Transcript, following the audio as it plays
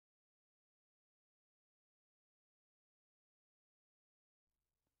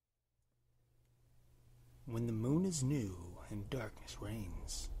When the moon is new and darkness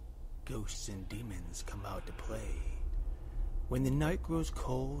reigns, ghosts and demons come out to play. When the night grows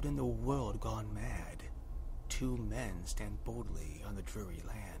cold and the world gone mad, two men stand boldly on the dreary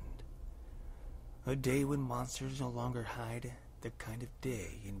land. A day when monsters no longer hide, the kind of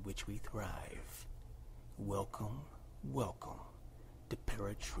day in which we thrive. Welcome, welcome to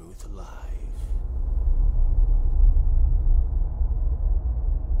ParaTruth Live.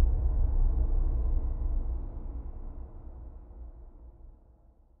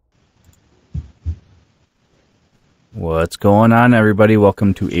 What's going on, everybody?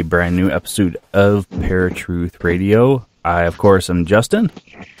 Welcome to a brand new episode of ParaTruth Radio. I, of course, am Justin.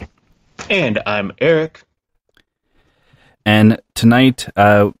 And I'm Eric. And tonight,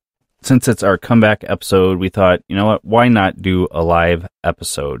 since it's our comeback episode, we thought, you know what, why not do a live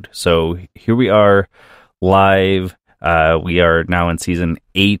episode? So here we are, live. We are now in Season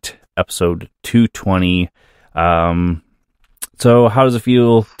 8, Episode 220. So how does it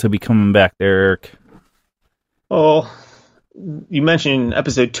feel to be coming back there, Eric? Oh, you mentioned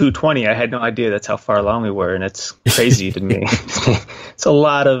episode 220. I had no idea that's how far along we were, and it's crazy to me. It's a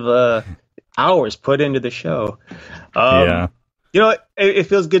lot of hours put into the show. Yeah. You know, it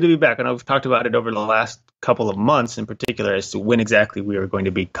feels good to be back, and I've talked about it over the last couple of months in particular as to when exactly we were going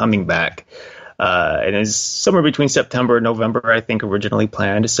to be coming back. And it's somewhere between September and November, I think, originally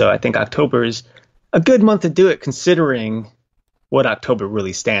planned. So I think October is a good month to do it, considering what October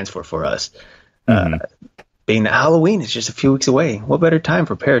really stands for us. Being that Halloween is just a few weeks away. What better time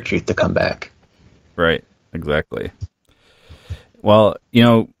for ParaTruth to come back? Right, exactly. Well, you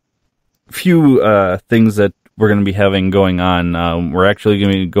know, few things that we're going to be having going on. We're actually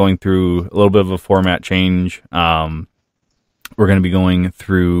going to be going through a little bit of a format change. We're going to be going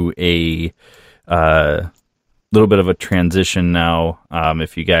through a little bit of a transition now.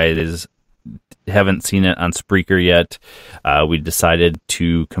 If you guys haven't seen it on Spreaker yet, we decided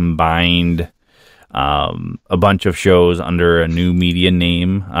to combine a bunch of shows under a new media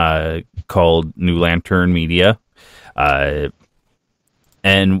name called New Lantern Media. And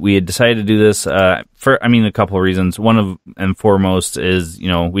we had decided to do this for, a couple of reasons. One and foremost is, you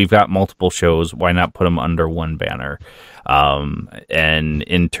know, we've got multiple shows. Why not put them under one banner? And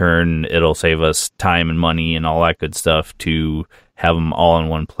in turn, it'll save us time and money and all that good stuff to have them all in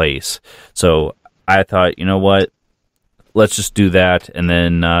one place. So I thought, you know what? Let's just do that, and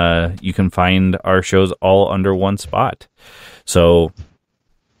then you can find our shows all under one spot. So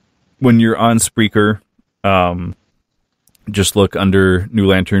when you're on Spreaker, just look under New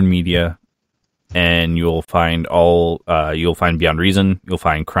Lantern Media, and you'll find you'll find Beyond Reason, you'll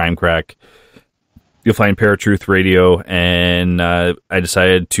find Crime Crack, you'll find ParaTruth Radio, and I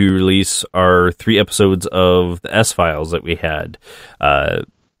decided to release our 3 episodes of the S-Files that we had.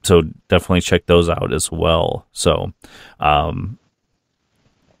 So definitely check those out as well. So,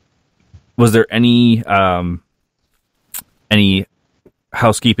 was there any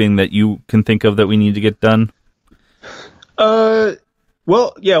housekeeping that you can think of that we need to get done?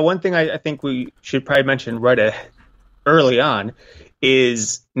 Well, yeah. One thing I think we should probably mention early on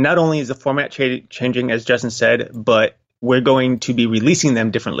is not only is the format changing, as Justin said, but we're going to be releasing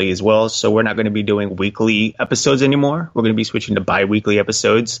them differently as well. So we're not going to be doing weekly episodes anymore. We're going to be switching to bi-weekly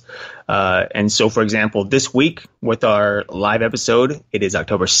episodes. And so, for example, this week with our live episode, it is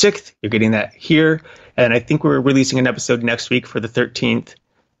October 6th. You're getting that here. And I think we're releasing an episode next week for the 13th.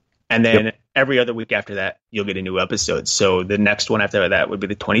 And then every other week after that, you'll get a new episode. So the next one after that would be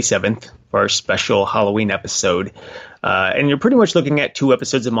the 27th for our special Halloween episode. And you're pretty much looking at 2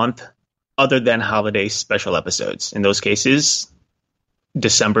 episodes a month, other than holiday special episodes. In those cases,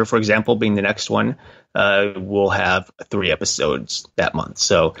 December, for example, being the next one, we'll have 3 episodes that month.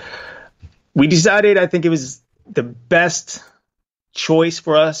 So we decided, I think it was the best choice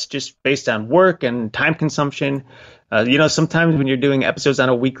for us just based on work and time consumption. You know, sometimes when you're doing episodes on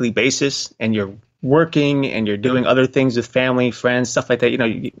a weekly basis and you're working and you're doing other things with family, friends, stuff like that, you know,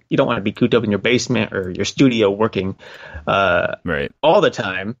 you don't want to be cooped up in your basement or your studio working right all the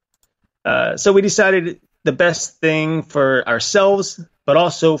time. So we decided the best thing for ourselves, but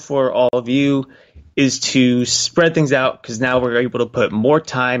also for all of you, is to spread things out, because now we're able to put more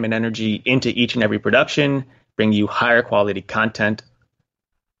time and energy into each and every production, bring you higher quality content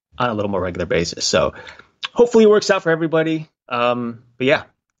on a little more regular basis. So hopefully it works out for everybody. But yeah,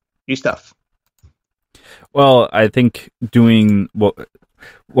 new stuff. Well, I think doing what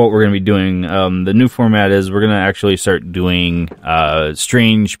we're going to be doing, the new format is we're going to actually start doing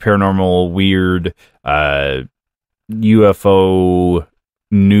strange, paranormal, weird UFO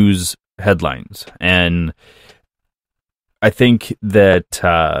news headlines. And I think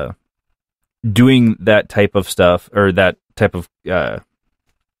that doing that type of stuff or that type of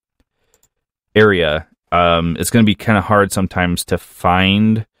area, it's going to be kind of hard sometimes to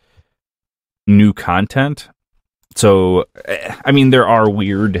find new content. So, I mean, there are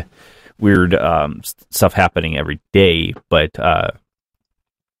weird stuff happening every day, but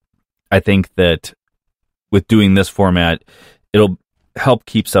I think that with doing this format, it'll help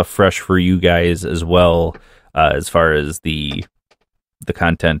keep stuff fresh for you guys as well, as far as the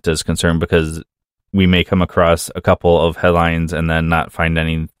content is concerned, because we may come across a couple of headlines and then not find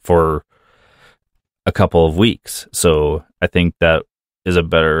any for a couple of weeks. So I think that is a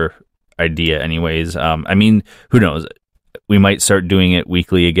better idea anyways. I mean, who knows? We might start doing it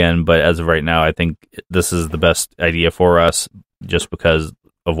weekly again, but as of right now, I think this is the best idea for us just because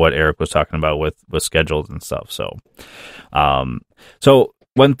of what Eric was talking about with schedules and stuff. So, so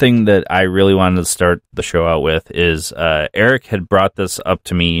one thing that I really wanted to start the show out with is Eric had brought this up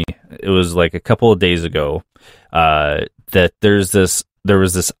to me. It was like a couple of days ago that there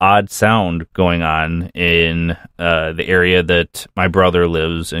was this odd sound going on in the area that my brother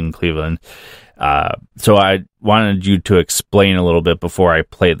lives in, Cleveland. So I wanted you to explain a little bit before I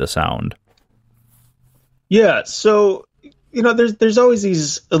play the sound. Yeah, so there's always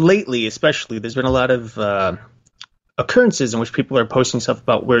these, lately especially, there's been a lot of occurrences in which people are posting stuff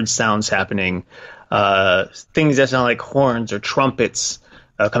about weird sounds happening, things that sound like horns or trumpets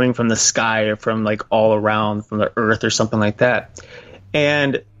coming from the sky or from like all around from the earth or something like that.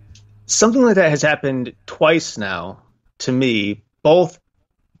 And something like that has happened twice now to me, both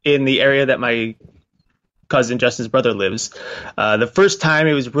in the area that my cousin Justin's brother lives. The first time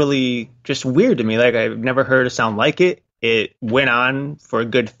it was really just weird to me. Like, I've never heard a sound like it. It went on for a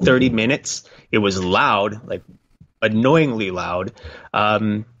good 30 minutes. It was loud, like annoyingly loud.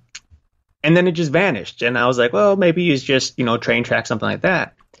 And then it just vanished. And I was like, well, maybe it's just, train track, something like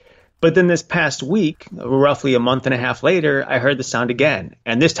that. But then this past week, roughly a month and a half later, I heard the sound again.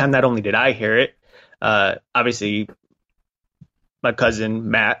 And this time, not only did I hear it, obviously my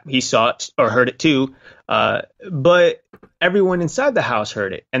cousin Matt, he saw it or heard it too. But everyone inside the house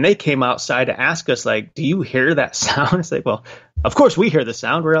heard it. And they came outside to ask us, like, do you hear that sound? It's like, well, of course we hear the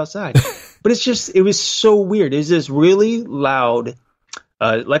sound. We're outside. But it was so weird. It's this really loud,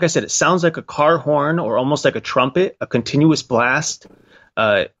 like I said, it sounds like a car horn or almost like a trumpet, a continuous blast.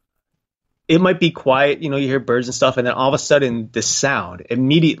 It might be quiet, you hear birds and stuff, and then all of a sudden the sound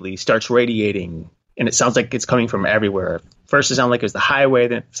immediately starts radiating, and it sounds like it's coming from everywhere. First it sounded like it was the highway,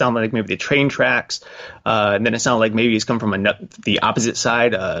 then it sounded like maybe the train tracks, and then it sounded like maybe it's come from the opposite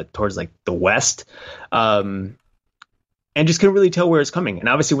side, towards like the west, and just couldn't really tell where it's coming. And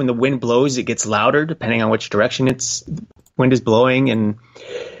obviously when the wind blows, it gets louder depending on which direction wind is blowing, and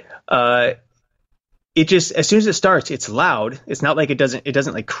it just, as soon as it starts, it's loud. It's not like it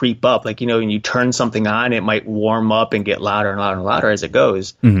doesn't like creep up. Like, when you turn something on, it might warm up and get louder and louder and louder as it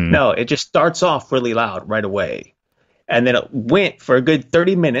goes. Mm-hmm. No, it just starts off really loud right away. And then it went for a good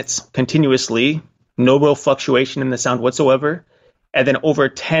 30 minutes continuously, no real fluctuation in the sound whatsoever. And then over a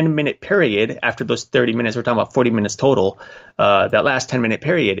 10-minute period, after those 30 minutes, we're talking about 40 minutes total, that last 10-minute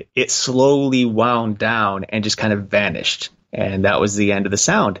period, it slowly wound down and just kind of vanished. And that was the end of the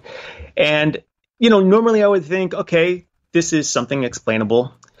sound. And normally I would think, okay, this is something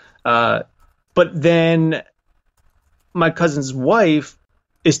explainable. But then my cousin's wife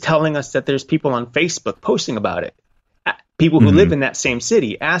is telling us that there's people on Facebook posting about it. People who live in that same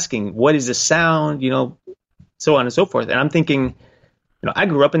city asking, what is the sound, so on and so forth. And I'm thinking, I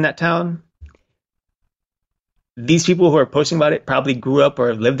grew up in that town. These people who are posting about it probably grew up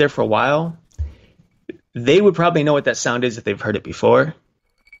or lived there for a while. They would probably know what that sound is if they've heard it before.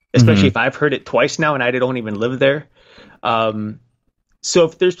 Especially if I've heard it twice now and I don't even live there. So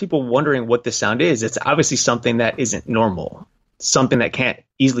if there's people wondering what the sound is, it's obviously something that isn't normal, something that can't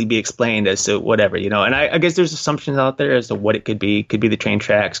easily be explained as to whatever, And I guess there's assumptions out there as to what it could be. Could be the train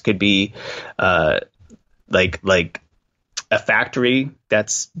tracks, could be like a factory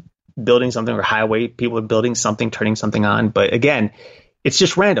that's building something, or highway, people are building something, turning something on. But again, it's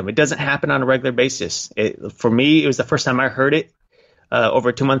just random. It doesn't happen on a regular basis. For me, it was the first time I heard it. Over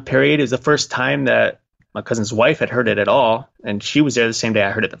a 2-month period. It was the first time that my cousin's wife had heard it at all, and she was there the same day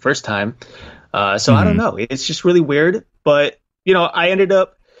I heard it the first time. So I don't know. It's just really weird. But, I ended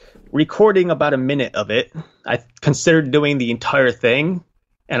up recording about a minute of it. I considered doing the entire thing,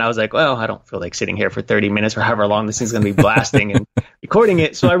 and I was like, well, I don't feel like sitting here for 30 minutes or however long this thing's going to be blasting and recording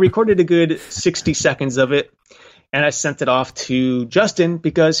it. So I recorded a good 60 seconds of it. And I sent it off to Justin,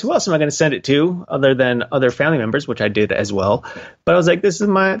 because who else am I going to send it to other than other family members, which I did as well. But I was like, this is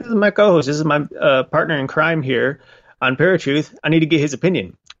my co-host. This is my partner in crime here on ParaTruth. I need to get his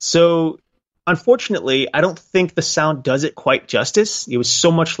opinion. So unfortunately, I don't think the sound does it quite justice. It was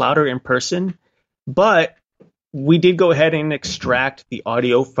so much louder in person, but we did go ahead and extract the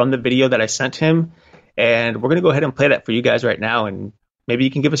audio from the video that I sent him, and we're going to go ahead and play that for you guys right now, and maybe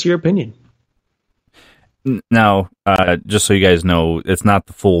you can give us your opinion. Now, just so you guys know, it's not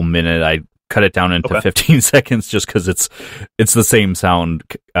the full minute. I cut it down into 15 seconds just because it's the same sound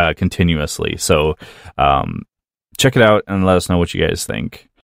continuously. So check it out and let us know what you guys think.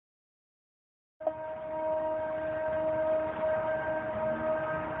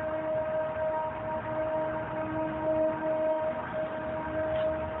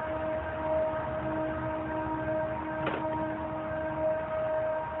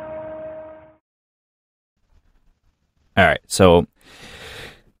 All right, so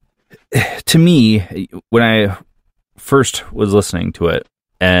to me, when I first was listening to it,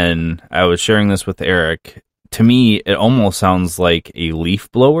 and I was sharing this with Eric, to me, it almost sounds like a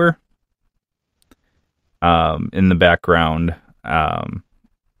leaf blower in the background. I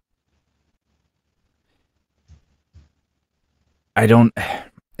don't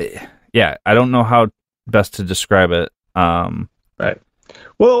know how best to describe it. Right.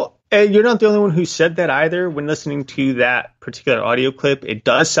 Well, you're not the only one who said that either. When listening to that particular audio clip, it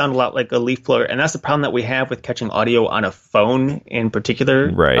does sound a lot like a leaf blower, and that's the problem that we have with catching audio on a phone in particular.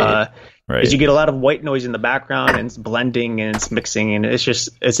 Right. Is you get a lot of white noise in the background, and it's blending and it's mixing, and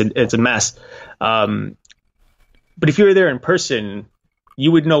it's a mess. But if you were there in person,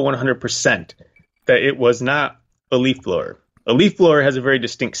 you would know 100% that it was not a leaf blower. A leaf blower has a very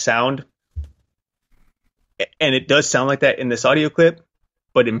distinct sound, and it does sound like that in this audio clip.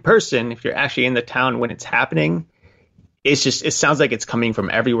 But in person, if you're actually in the town when it's happening, it sounds like it's coming from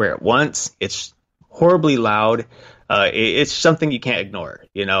everywhere at once. It's horribly loud. It's something you can't ignore,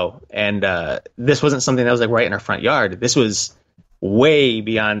 you know. And this wasn't something that was like right in our front yard. This was way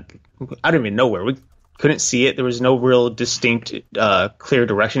beyond. I don't even know where. We couldn't see it. There was no real distinct, clear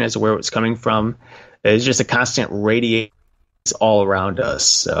direction as to where it was coming from. It was just a constant radiation all around us.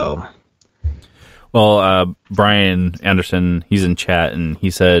 So. Well, Brian Anderson, he's in chat, and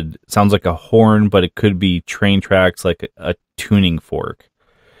he said, sounds like a horn, but it could be train tracks, like a tuning fork.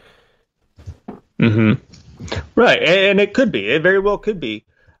 Mm-hmm. Right, and it could be. It very well could be.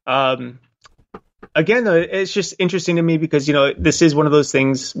 Again, though, it's just interesting to me because, you know, this is one of those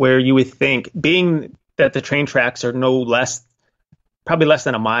things where you would think, being that the train tracks are probably less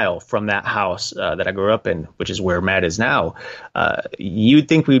than a mile from that house that I grew up in, which is where Matt is now, you'd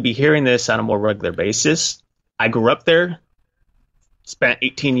think we'd be hearing this on a more regular basis. I grew up there, spent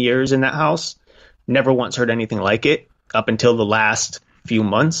 18 years in that house, never once heard anything like it up until the last few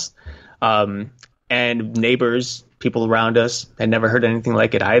months. And neighbors, people around us, had never heard anything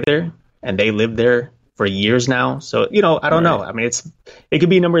like it either, and they lived there for years now. So, you know, I don't know. I mean, it could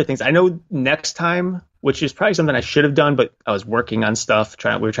be a number of things. I know next time, which is probably something I should have done, but I was working on stuff.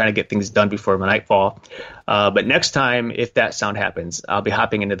 We were trying to get things done before nightfall. But next time, if that sound happens, I'll be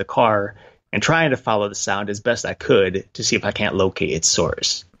hopping into the car and trying to follow the sound as best I could to see if I can't locate its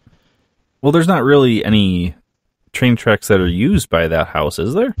source. Well, there's not really any train tracks that are used by that house,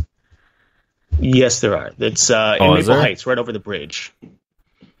 is there? Yes, there are. It's in Maple Heights, right over the bridge.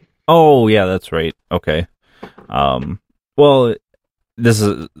 Oh, yeah, that's right. Okay. Well, this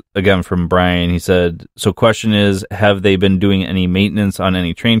is, again, from Brian. He said, so question is, have they been doing any maintenance on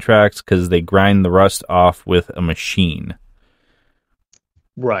any train tracks? Because they grind the rust off with a machine.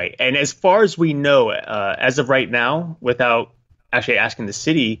 Right. And as far as we know, as of right now, without actually asking the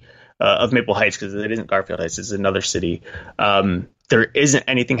city of Maple Heights, because it isn't Garfield Heights, it's another city, there isn't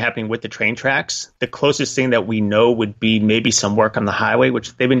anything happening with the train tracks. The closest thing that we know would be maybe some work on the highway,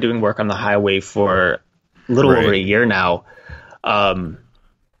 which they've been doing work on the highway for a little over a year now.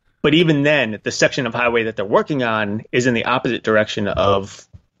 But even then, the section of highway that they're working on is in the opposite direction of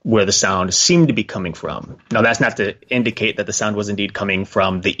where the sound seemed to be coming from. Now, that's not to indicate that the sound was indeed coming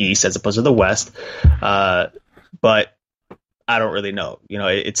from the east as opposed to the west, but I don't really know. You know,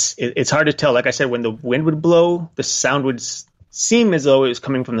 it's hard to tell. Like I said, when the wind would blow, the sound would seem as though it was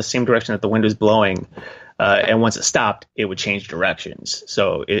coming from the same direction that the wind was blowing, and once it stopped, it would change directions.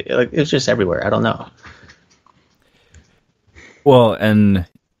 So it's just everywhere. I don't know. Well, and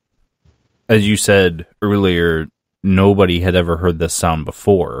as you said earlier, nobody had ever heard this sound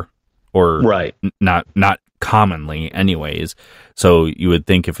before, or right. not commonly anyways. So you would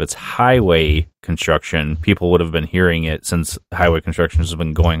think if it's highway construction, people would have been hearing it since highway construction has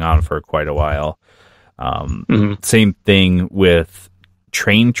been going on for quite a while. Same thing with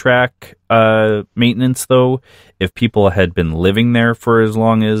train track maintenance, though. If people had been living there for as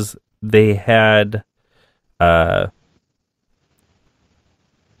long as they had,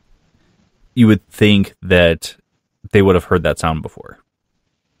 you would think that they would have heard that sound before.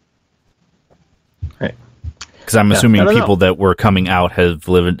 Right. Because I'm assuming people that were coming out have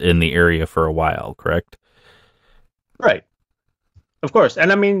lived in the area for a while, correct? Right. Of course.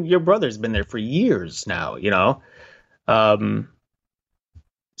 And I mean, your brother's been there for years now,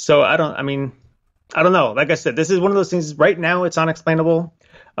 So I don't know. Like I said, this is one of those things right now, it's unexplainable.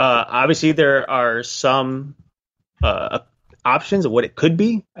 Obviously there are some options of what it could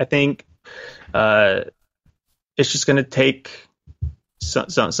be. I think it's just going to take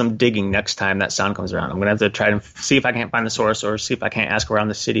some digging next time that sound comes around. I'm going to have to try to see if I can't find the source or see if I can't ask around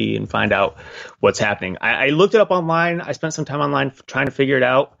the city and find out what's happening. I looked it up online. I spent some time online trying to figure it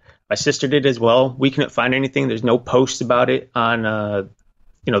out. My sister did as well. We couldn't find anything. There's no posts about it on,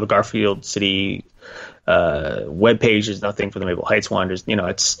 the Garfield City webpage. There's nothing for the Maple Heights one.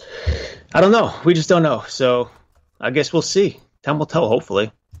 I don't know. We just don't know. So I guess we'll see. Time will tell,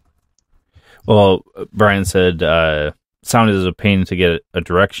 hopefully. Well, Brian said sound is a pain to get a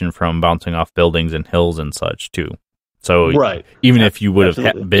direction from, bouncing off buildings and hills and such too. So right. Even if you would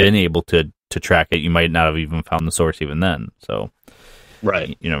have been able to track it, you might not have even found the source even then. So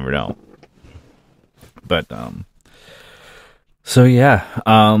right, you never know. But so yeah,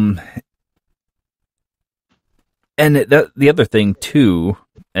 and the other thing too,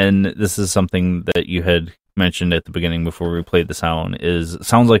 and this is something that you had mentioned at the beginning before we played the sound, is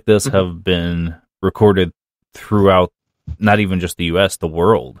sounds like this have been recorded throughout not even just the U.S., the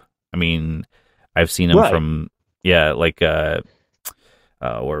world. I mean, I've seen them from, where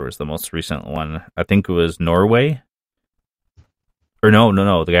was the most recent one? I think it was Norway. Or no.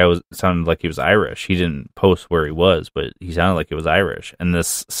 The guy sounded like he was Irish. He didn't post where he was, but he sounded like he was Irish. And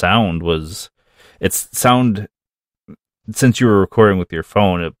this sound since you were recording with your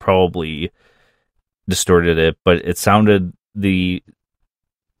phone, it probably distorted it, but it sounded the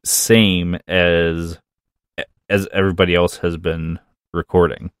same as everybody else has been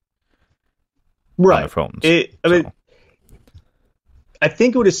recording on their phones. I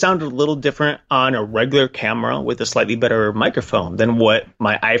think it would have sounded a little different on a regular camera with a slightly better microphone than what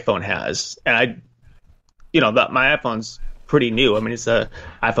my iPhone has. And my iPhone's pretty new. I mean, it's a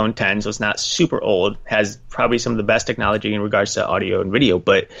iPhone 10, so it's not super old. Has probably some of the best technology in regards to audio and video,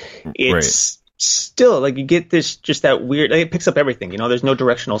 but it's still like you get just that weird, like, it picks up everything, there's no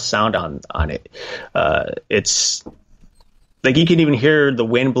directional sound on it. It's like you can even hear the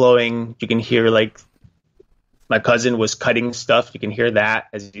wind blowing. You can hear, like, my cousin was cutting stuff. You can hear that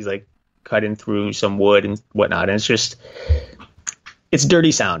as he's like cutting through some wood and whatnot. And it's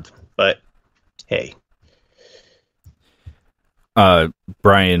dirty sound, but hey.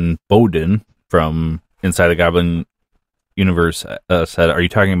 Brian Bowden from Inside the Goblin Universe said, "Are you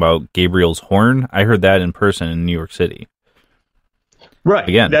talking about Gabriel's horn? I heard that in person in New York City." Right.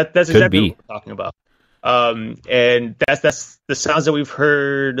 Again, that's exactly what we're talking about. And that's the sounds that we've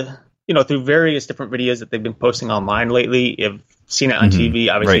heard, through various different videos that they've been posting online lately. You've seen it on TV.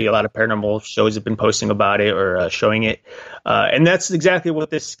 Obviously, a lot of paranormal shows have been posting about it or showing it. And that's exactly what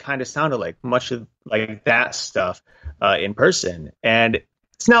this kind of sounded like, much of like that stuff in person. And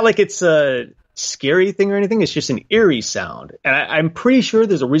it's not like it's a scary thing or anything. It's just an eerie sound. And I'm pretty sure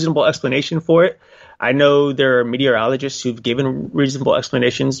there's a reasonable explanation for it. I know there are meteorologists who've given reasonable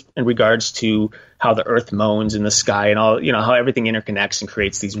explanations in regards to how the earth moans in the sky and all, how everything interconnects and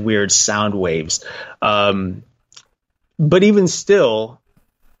creates these weird sound waves. But even still,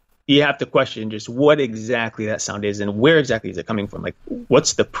 you have to question just what exactly that sound is and where exactly is it coming from? Like,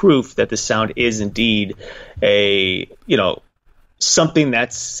 what's the proof that the sound is indeed a, something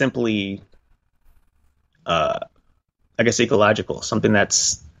that's simply, I guess, ecological, something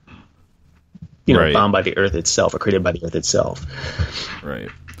that's, found by the earth itself or created by the earth itself. Right.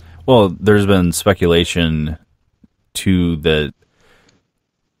 Well, there's been speculation too that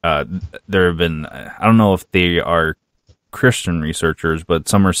there have been, I don't know if they are Christian researchers, but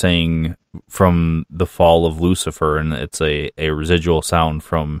some are saying from the fall of Lucifer, and it's a residual sound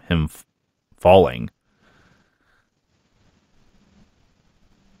from him falling.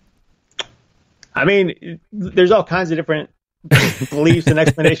 I mean, there's all kinds of different beliefs and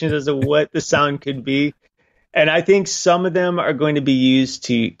explanations as to what the sound could be, and I think some of them are going to be used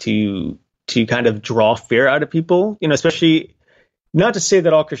to kind of draw fear out of people. Especially, not to say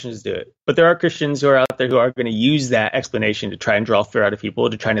that all Christians do it, but there are Christians who are out there who are going to use that explanation to try and draw fear out of people,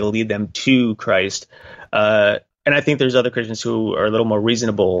 to try to lead them to Christ. And I think there's other Christians who are a little more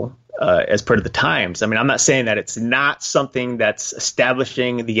reasonable as per the times. I mean, I'm not saying that it's not something that's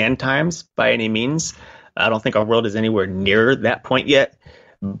establishing the end times by any means. I don't think our world is anywhere near that point yet.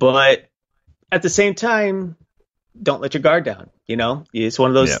 But at the same time, don't let your guard down. It's one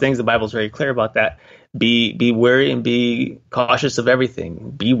of those things. The Bible's very clear about that. Be wary and be cautious of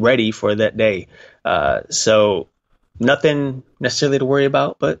everything. Be ready for that day. So nothing necessarily to worry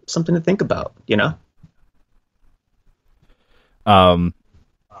about, but something to think about.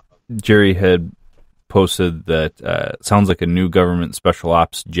 Jerry had posted that sounds like a new government special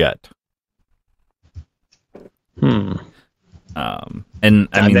ops jet. And I mean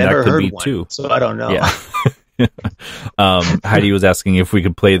that could be one, too. So I don't know. Yeah. Heidi was asking if we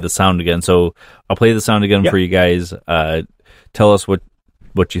could play the sound again. So I'll play the sound again for you guys. Tell us what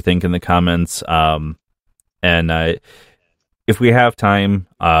you think in the comments. And if we have time,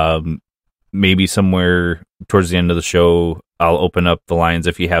 maybe somewhere towards the end of the show, I'll open up the lines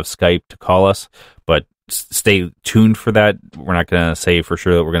if you have Skype to call us. But stay tuned for that. We're not going to say for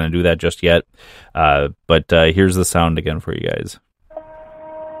sure that we're going to do that just yet. But here's the sound again for you guys.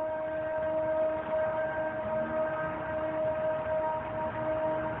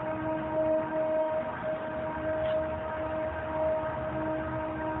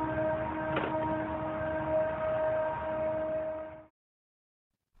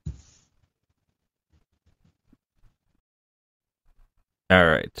 All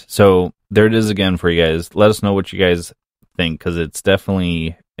right, so there it is again for you guys. Let us know what you guys think, because it's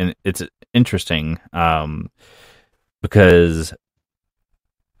definitely it's interesting. Because,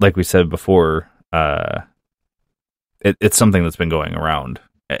 like we said before, it's something that's been going around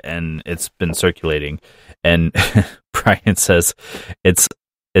and it's been circulating. And Brian says it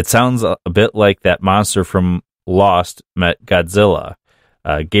sounds a bit like that monster from Lost met Godzilla.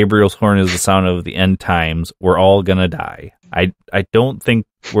 Gabriel's horn is the sound of the end times. We're all gonna die. I don't think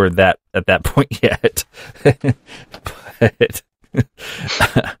we're at that point yet. But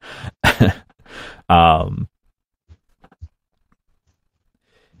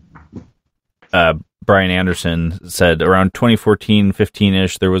Brian Anderson said around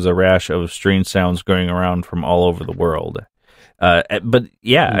 2014-15-ish, there was a rash of strange sounds going around from all over the world. But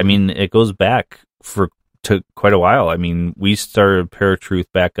yeah, I mean, it goes back to quite a while. I mean, we started ParaTruth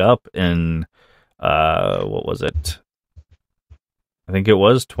back up in what was it? I think it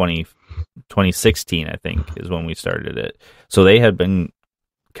was 2016, I think, is when we started it. So they had been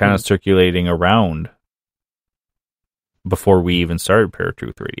kind of circulating around before we even started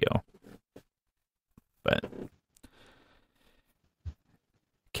ParaTruth Radio. But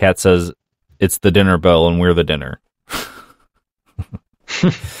Kat says it's the dinner bell and we're the dinner.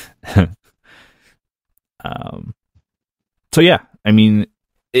 So yeah, I mean,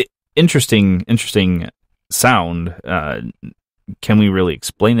 interesting sound. Can we really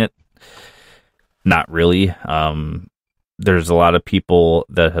explain it? Not really. There's a lot of people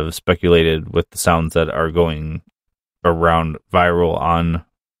that have speculated with the sounds that are going around viral on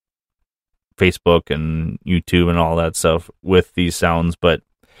Facebook and YouTube and all that stuff with these sounds, but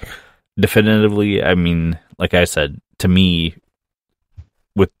definitively, I mean, like I said, to me,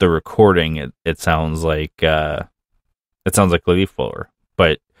 with the recording, it sounds like a leaf blower.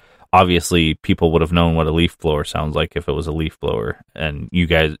 But obviously, people would have known what a leaf blower sounds like if it was a leaf blower. And you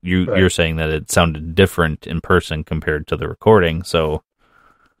guys, you're saying that it sounded different in person compared to the recording. So,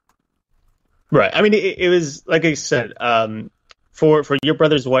 right. I mean, it was like I said, for your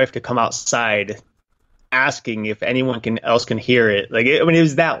brother's wife to come outside asking if anyone else can hear it. Like, it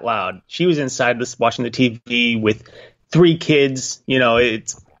was that loud. She was inside watching the TV with 3 kids.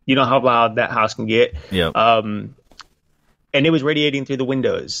 It's how loud that house can get. Yeah. And it was radiating through the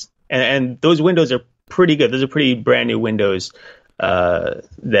windows, and those windows are pretty good. Those are pretty brand new windows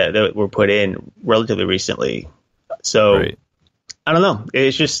that were put in relatively recently. So right. I don't know.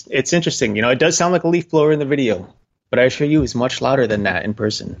 It's interesting. It does sound like a leaf blower in the video, but I assure you, it's much louder than that in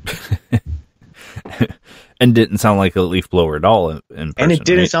person. And didn't sound like a leaf blower at all in person. And it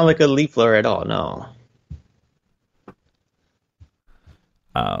didn't sound like a leaf blower at all. No.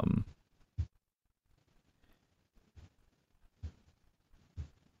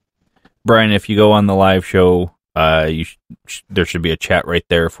 Brian, if you go on the live show, there should be a chat right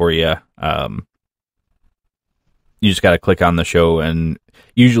there for you. You just got to click on the show, and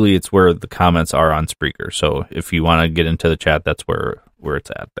usually it's where the comments are on Spreaker. So if you want to get into the chat, that's where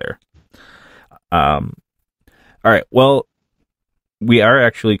it's at there. All right. Well, we are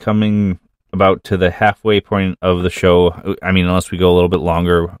actually coming about to the halfway point of the show. I mean, unless we go a little bit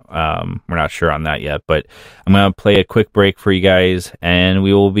longer, we're not sure on that yet. But I'm going to play a quick break for you guys, and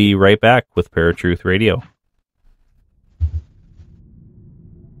we will be right back with ParaTruth Radio.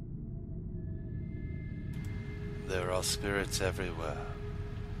 There are spirits everywhere,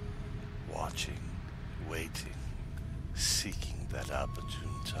 watching, waiting, seeking that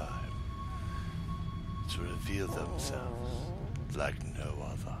opportune time to reveal themselves like no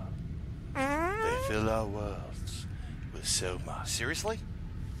other. They fill our worlds with so much. Seriously?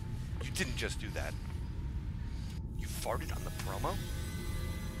 You didn't just do that. You farted on the promo?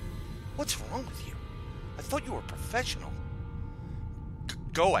 What's wrong with you? I thought you were a professional.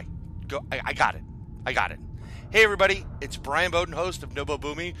 Go away. Go. I got it. I got it. Hey everybody, it's Brian Bowden, host of Nobo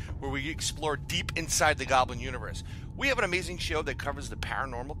Boomy, where we explore deep inside the Goblin universe. We have an amazing show that covers the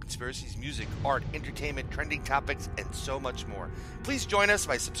paranormal, conspiracies, music, art, entertainment, trending topics, and so much more. Please join us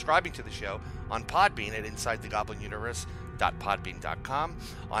by subscribing to the show on Podbean at InsideTheGoblinUniverse.podbean.com,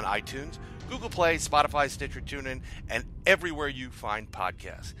 on iTunes, Google Play, Spotify, Stitcher, TuneIn, and everywhere you find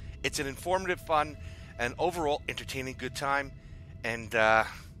podcasts. It's an informative, fun, and overall entertaining good time, and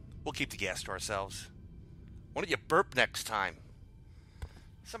we'll keep the gas to ourselves. Why don't you burp next time?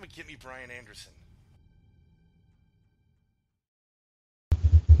 Somebody get me Brian Anderson.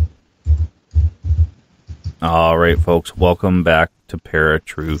 All right, folks, welcome back to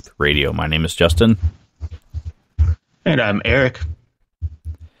ParaTruth Radio. My name is Justin. And I'm Eric.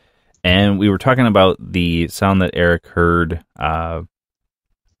 And we were talking about the sound that Eric heard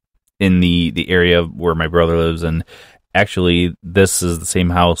in the area where my brother lives, and actually, this is the same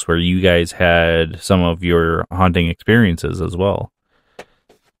house where you guys had some of your haunting experiences as well.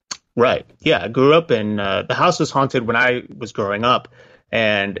 Right. Yeah, I grew up in, the house was haunted when I was growing up.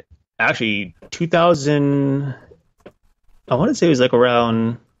 And actually, 2000, I want to say it was like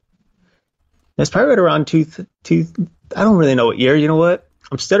around, that's probably right around I don't really know what year. You know what?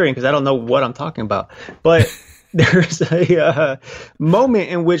 I'm stuttering because I don't know what I'm talking about. But there's a moment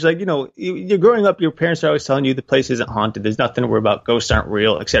in which, like, you know, you're growing up, your parents are always telling you the place isn't haunted. There's nothing to worry about. Ghosts aren't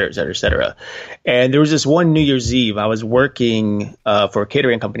real, et cetera, et cetera, et cetera. And there was this one New Year's Eve. I was working for a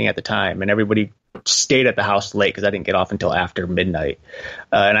catering company at the time, and everybody stayed at the house late because I didn't get off until after midnight.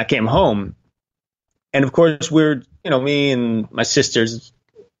 And I came home. And, of course, me and my sisters,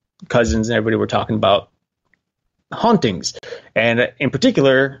 cousins, and everybody were talking about hauntings. And in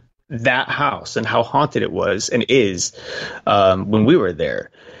particular, that house and how haunted it was and is when we were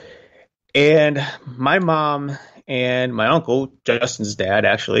there. And my mom and my uncle, Justin's dad,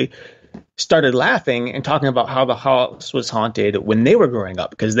 actually started laughing and talking about how the house was haunted when they were growing up,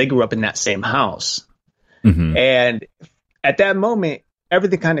 because they grew up in that same house. Mm-hmm. And at that moment,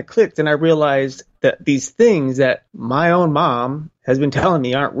 everything kind of clicked, and I realized that these things that my own mom has been telling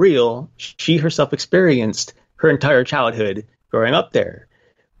me aren't real, she herself experienced her entire childhood growing up there,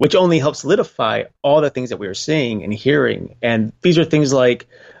 which only helps solidify all the things that we were seeing and hearing. And these are things like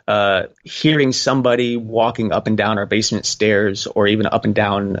hearing somebody walking up and down our basement stairs, or even up and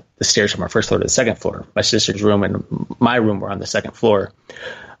down the stairs from our first floor to the second floor. My sister's room and my room were on the second floor,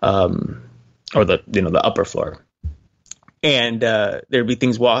 or the upper floor. And there'd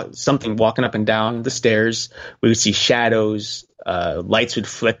be something walking up and down the stairs. We would see shadows, lights would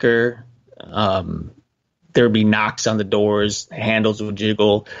flicker. There would be knocks on the doors, handles would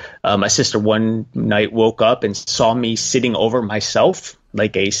jiggle. My sister one night woke up and saw me sitting over myself,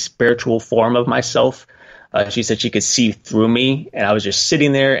 like a spiritual form of myself. She said she could see through me, and I was just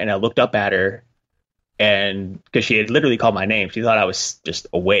sitting there, and I looked up at her, and because she had literally called my name, she thought I was just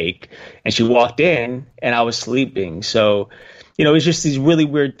awake, and she walked in, and I was sleeping. So, it was just these really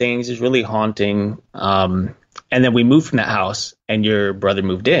weird things. It's really haunting. And then we moved from that house, and your brother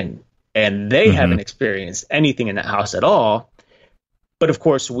moved in. And they haven't experienced anything in that house at all. But, of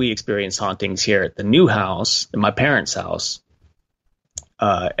course, we experienced hauntings here at the new house, in my parents' house.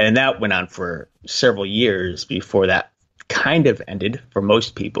 And that went on for several years before that kind of ended for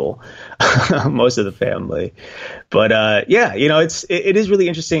most people, most of the family. But, it is really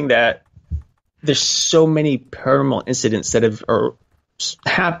interesting that there's so many paranormal incidents that have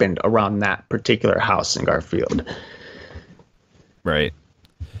happened around that particular house in Garfield. Right.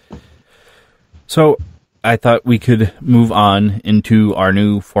 So I thought we could move on into our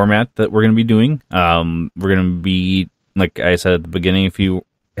new format that we're going to be doing. We're going to be, like I said at the beginning, if you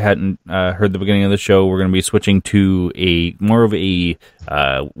hadn't heard the beginning of the show, we're going to be switching to a more of a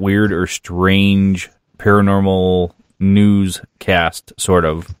weird or strange paranormal newscast, sort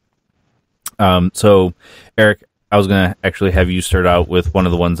of. So, Eric, I was going to actually have you start out with one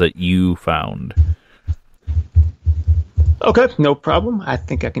of the ones that you found. Okay, no problem. I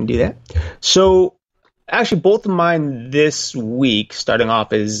think I can do that. So, actually, both of mine this week, starting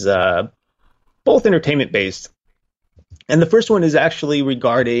off, is both entertainment-based. And the first one is actually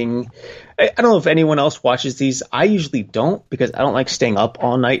regarding, I don't know if anyone else watches these. I usually don't, because I don't like staying up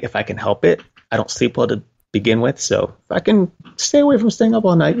all night if I can help it. I don't sleep well to begin with, so if I can stay away from staying up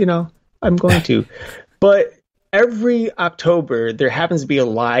all night, I'm going to. But every October, there happens to be a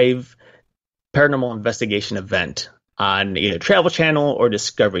live paranormal investigation event on either Travel Channel or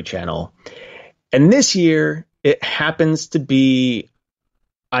Discovery Channel. And this year, it happens to be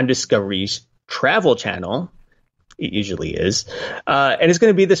on Discovery's Travel Channel. It usually is. And it's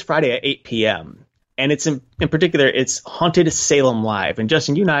going to be this Friday at 8 p.m. And it's in particular, it's Haunted Salem Live. And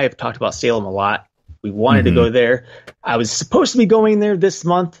Justin, you and I have talked about Salem a lot. We wanted to go there. I was supposed to be going there this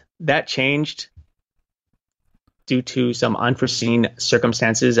month. That changed due to some unforeseen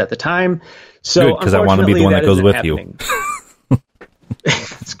circumstances at the time. So, because I want to be the one that goes with happening. You.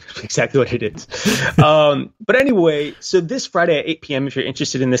 That's exactly what it is. But anyway, so this Friday at 8 p.m., if you're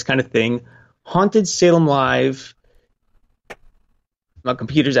interested in this kind of thing, Haunted Salem Live. My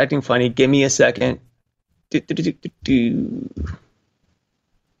computer's acting funny. Give me a second.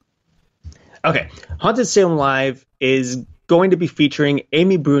 Okay. Haunted Salem Live is going to be featuring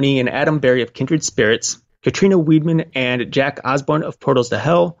Amy Bruni and Adam Berry of Kindred Spirits, Katrina Weidman and Jack Osborne of Portals to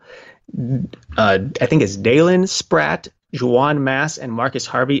Hell. I think it's Dalen Spratt, Juwan Mass, and Marcus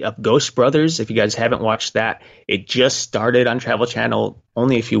Harvey of Ghost Brothers. If you guys haven't watched that, it just started on Travel Channel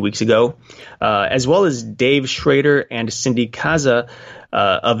only a few weeks ago, as well as Dave Schrader and Cindy Kaza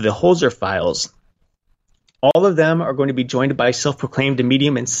of the Holzer Files. All of them are going to be joined by self-proclaimed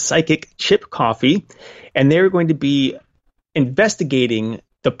medium and psychic Chip Coffey, and they're going to be investigating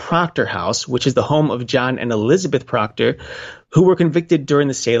the Proctor House, which is the home of John and Elizabeth Proctor, who were convicted during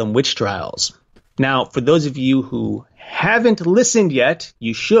the Salem witch trials. Now, for those of you who haven't listened yet,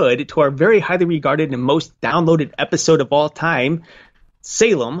 you should, to our very highly regarded and most downloaded episode of all time,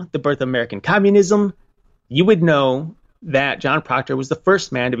 Salem, the Birth of American Communism. You would know that John Proctor was the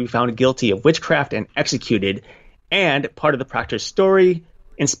first man to be found guilty of witchcraft and executed, and part of the Proctor story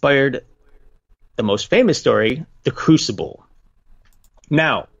inspired the most famous story, The Crucible.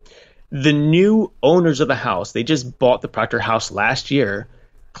 Now, the new owners of the house, they just bought the Proctor house last year,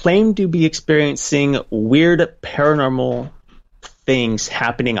 claim to be experiencing weird paranormal things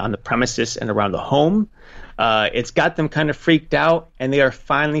happening on the premises and around the home. It's got them kind of freaked out, and they are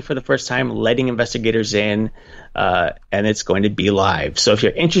finally, for the first time, letting investigators in, and it's going to be live. So if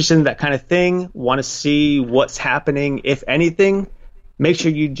you're interested in that kind of thing, want to see what's happening, if anything, make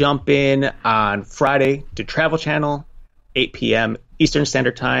sure you jump in on Friday to Travel Channel, 8 p.m. Eastern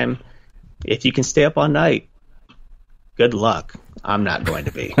Standard Time. If you can stay up all night, good luck. I'm not going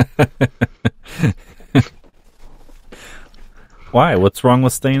to be. Why? What's wrong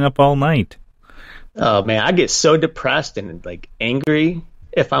with staying up all night? Oh man, I get so depressed and like angry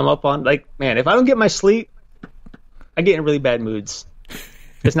if I'm up on if I don't get my sleep, I get in really bad moods.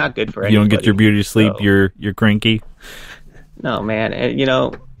 It's not good for anybody. You don't get your beauty sleep, so. You're cranky. No, man, and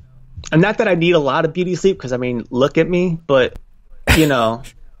and not that I need a lot of beauty sleep because I mean, look at me, but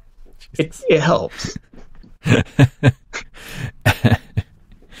it helps.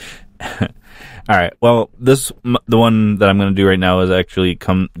 All right. Well, the one that I'm going to do right now is actually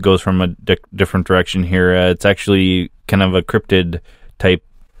goes from a different direction here. It's actually kind of a cryptid type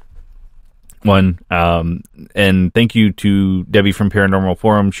one. And thank you to Debbie from Paranormal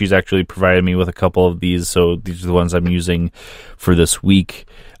Forum. She's actually provided me with a couple of these, so these are the ones I'm using for this week.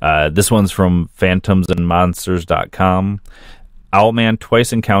 This one's from phantomsandmonsters.com. Owlman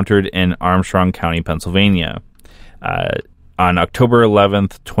twice encountered in Armstrong County, Pennsylvania. On October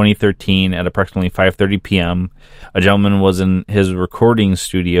 11th, 2013, at approximately 5:30 p.m., a gentleman was in his recording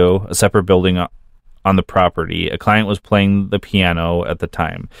studio, a separate building on the property. A client was playing the piano at the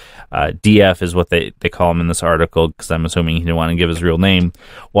time. DF is what they call him in this article, because I'm assuming he didn't want to give his real name.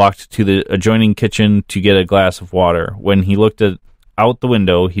 Walked to the adjoining kitchen to get a glass of water. When he looked out the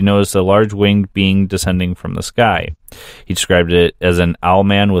window, he noticed a large winged being descending from the sky. He described it as an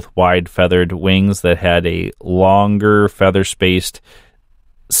owlman with wide feathered wings that had a longer feather spaced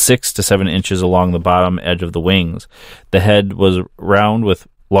 6 to 7 inches along the bottom edge of the wings. The head was round with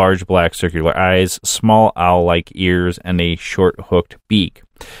large black circular eyes, small owl-like ears, and a short hooked beak.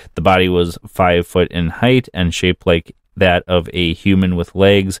 The body was 5 foot in height and shaped like that of a human with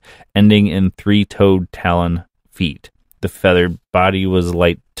legs ending in 3-toed talon feet. The feathered body was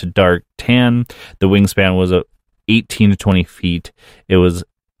light to dark tan. The wingspan was 18 to 20 feet. It was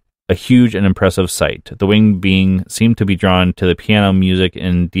a huge and impressive sight. The winged being seemed to be drawn to the piano music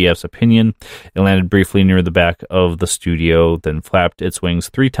in DF's opinion. It landed briefly near the back of the studio, then flapped its wings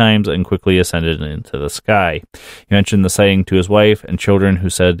 3 times and quickly ascended into the sky. He mentioned the sighting to his wife and children, who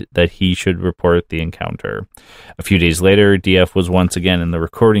said that he should report the encounter. A few days later, DF was once again in the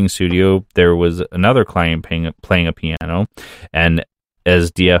recording studio. There was another client playing a piano, and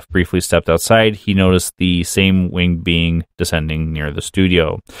as DF briefly stepped outside, he noticed the same winged being descending near the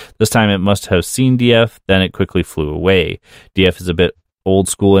studio. This time it must have seen DF, then it quickly flew away. DF is a bit old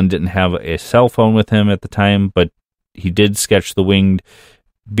school and didn't have a cell phone with him at the time, but he did sketch the winged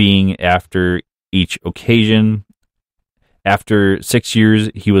being after each occasion. After 6 years,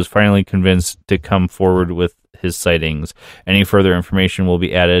 he was finally convinced to come forward with his sightings. Any further information will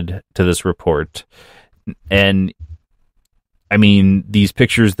be added to this report. And, I mean, these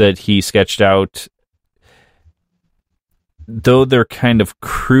pictures that he sketched out, though they're kind of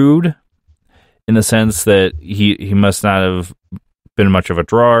crude in the sense that he must not have been much of a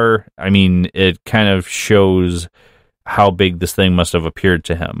drawer, I mean, it kind of shows how big this thing must have appeared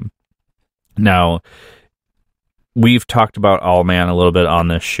to him. Now, we've talked about Owlman a little bit on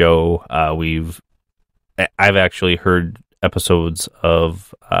this show. I've actually heard episodes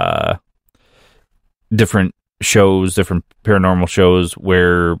of different shows, different paranormal shows,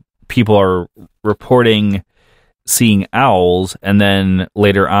 where people are reporting seeing owls and then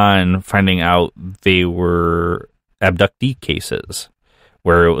later on finding out they were abductee cases,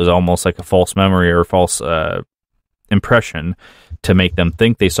 where it was almost like a false memory or false impression to make them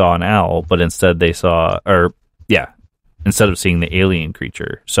think they saw an owl, but instead they saw, instead of seeing the alien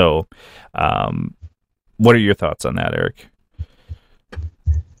creature. So, what are your thoughts on that, Eric?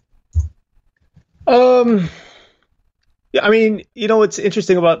 Yeah, I mean, what's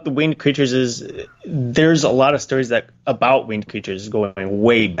interesting about the winged creatures is there's a lot of stories about winged creatures going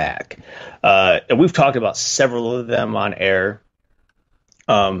way back. And we've talked about several of them on air.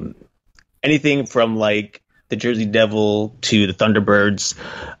 Anything from like the Jersey Devil to the Thunderbirds.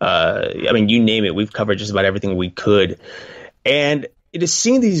 I mean, you name it. We've covered just about everything we could. And it is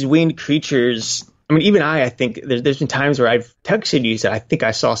seeing these winged creatures. I mean, even I think there's been times where I've texted you, said, I think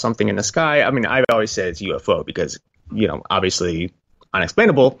I saw something in the sky. I mean, I've always said it's UFO because, obviously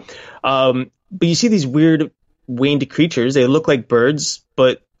unexplainable. But you see these weird winged creatures. They look like birds,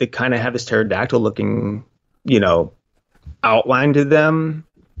 but they kind of have this pterodactyl looking, outline to them.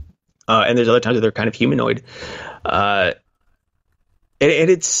 And there's other times where they're kind of humanoid. And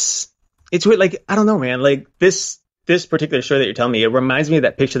it's weird. Like, I don't know, man. Like this particular story that you're telling me, it reminds me of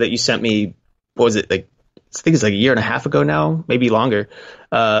that picture that you sent me. What was it? Like, I think it's like a year and a half ago now, maybe longer,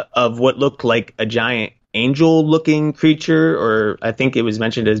 of what looked like a giant angel-looking creature, or I think it was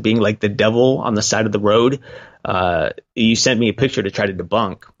mentioned as being like the devil on the side of the road. You sent me a picture to try to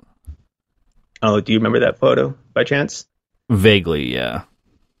debunk. Oh, do you remember that photo by chance? Vaguely, yeah.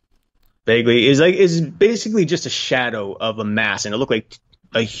 Vaguely. It's basically just a shadow of a mass, and it looked like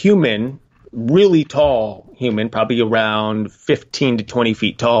a human, really tall human, probably around 15 to 20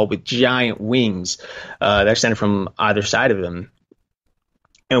 feet tall, with giant wings that extended from either side of him.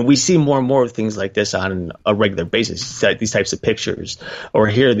 And we see more and more of things like this on a regular basis, these types of pictures, or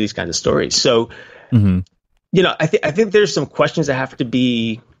hear these kinds of stories. So, I think there's some questions that have to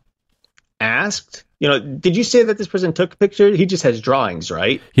be asked. Did you say that this person took a picture? He just has drawings,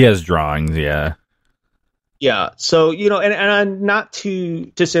 right? He has drawings, yeah. Yeah. So, and not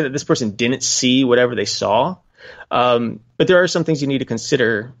to say that this person didn't see whatever they saw, but there are some things you need to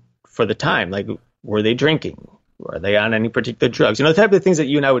consider for the time. Like, were they drinking? Were they on any particular drugs? The type of things that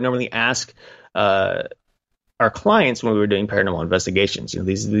you and I would normally ask our clients when we were doing paranormal investigations.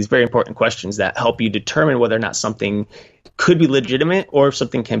 These very important questions that help you determine whether or not something could be legitimate or if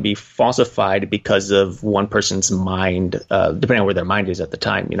something can be falsified because of one person's mind, depending on where their mind is at the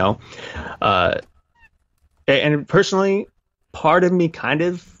time, And personally, part of me kind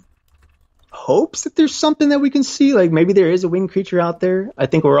of hopes that there's something that we can see. Like maybe there is a winged creature out there. I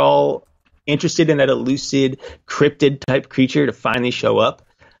think we're all interested in that elusive cryptid type creature to finally show up.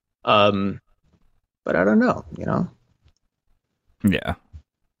 But I don't know, Yeah.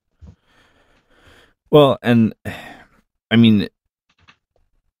 Well, and I mean,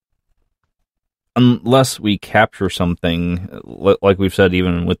 unless we capture something, like we've said,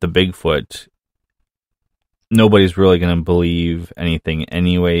 even with the Bigfoot, nobody's really going to believe anything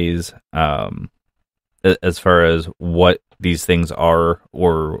anyways, as far as what these things are,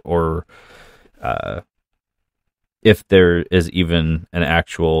 or if there is even an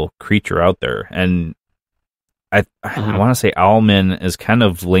actual creature out there. And I want to say Owlman is kind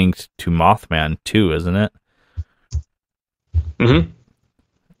of linked to Mothman too, isn't it? Mm-hmm.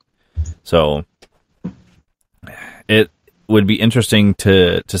 So it would be interesting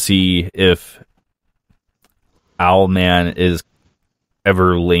to see if Owlman is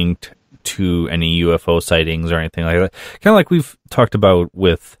ever linked to any UFO sightings or anything like that. Kind of like we've talked about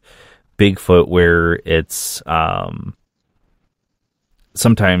with Bigfoot, where it's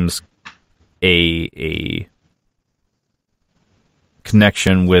sometimes a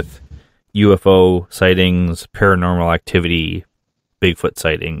connection with UFO sightings, paranormal activity, Bigfoot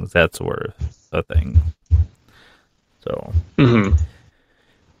sightings, that sort of a thing. So,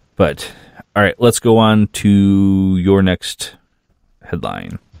 But, all right, let's go on to your next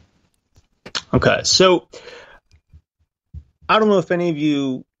headline. Okay, so I don't know if any of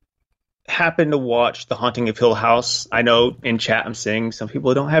you happen to watch The Haunting of Hill House. I know in chat I'm saying some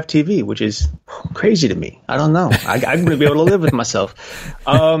people don't have TV, which is crazy to me. I don't know. I'm going to be able to live with myself.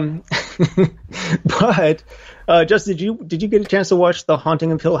 But Justin, did you get a chance to watch The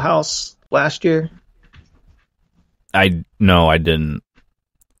Haunting of Hill House last year? No, I didn't.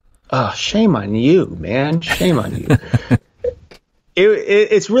 Oh, shame on you, man! Shame on you.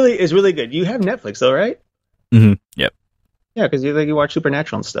 It's really good. You have Netflix, though, right? Mm-hmm. Yep. Yeah, because you watch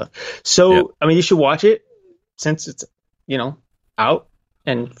Supernatural and stuff. So, yep. I mean, you should watch it since it's, out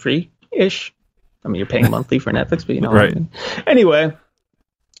and free-ish. I mean, you're paying monthly for Netflix, but right. What I mean. Anyway,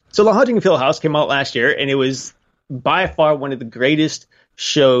 so The Haunting of Hill House came out last year, and it was by far one of the greatest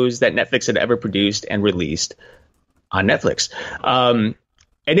shows that Netflix had ever produced and released on Netflix.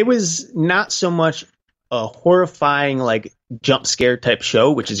 And it was not so much a horrifying, like, jump scare type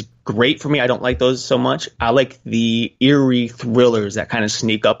show, which is great for me. I don't like those so much. I like the eerie thrillers that kind of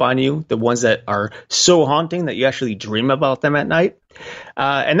sneak up on you, the ones that are so haunting that you actually dream about them at night.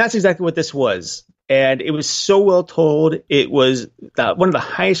 And that's exactly what this was. And it was so well told. It was one of the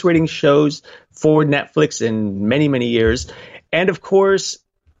highest rating shows for Netflix in many, many years. And of course,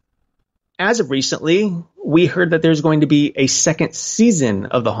 as of recently, we heard that there's going to be a second season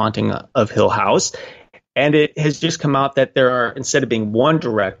of The Haunting of Hill House. And it has just come out that there are, instead of being one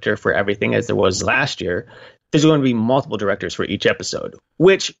director for everything as there was last year, there's going to be multiple directors for each episode,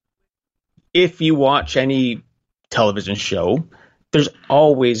 which if you watch any television show, there's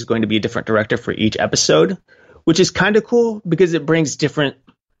always going to be a different director for each episode, which is kind of cool because it brings different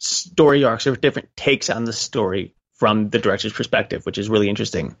story arcs or different takes on the story from the director's perspective, which is really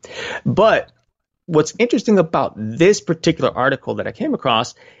interesting. But what's interesting about this particular article that I came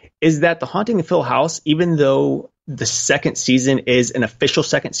across is that The Haunting of Hill House, even though the second season is an official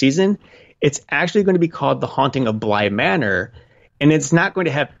second season, it's actually going to be called The Haunting of Bly Manor, and it's not going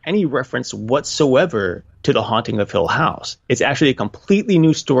to have any reference whatsoever to The Haunting of Hill House. It's actually a completely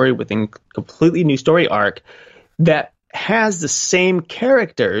new story within completely new story arc that has the same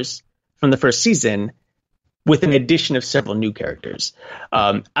characters from the first season with an addition of several new characters.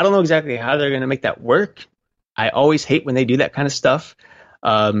 I don't know exactly how they're going to make that work. I always hate when they do that kind of stuff.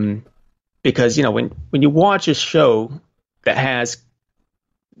 Because, when you watch a show that has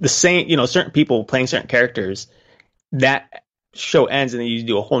the same, certain people playing certain characters, that show ends and then you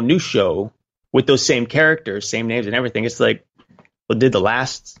do a whole new show with those same characters, same names and everything. It's like, well, did the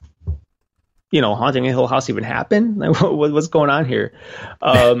last, Haunting of Hill House even happen? Like, what's going on here?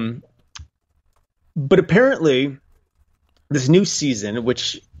 But apparently this new season,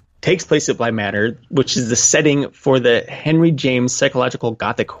 which takes place at Bly Manor, which is the setting for the Henry James psychological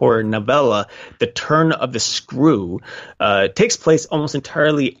gothic horror novella, The Turn of the Screw, takes place almost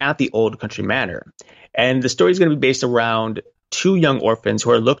entirely at the Old Country Manor. And the story is going to be based around two young orphans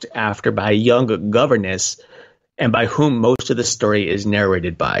who are looked after by a young governess and by whom most of the story is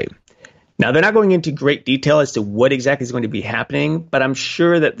narrated by. Now, they're not going into great detail as to what exactly is going to be happening, but I'm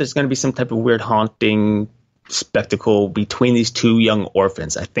sure that there's going to be some type of weird haunting spectacle between these two young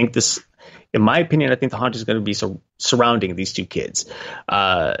orphans. I think this, in my opinion, I think the haunt is going to be surrounding these two kids.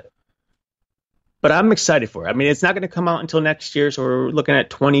 But I'm excited for it. I mean, it's not going to come out until next year, so we're looking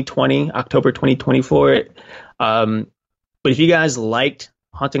at October 2020 for it. But if you guys liked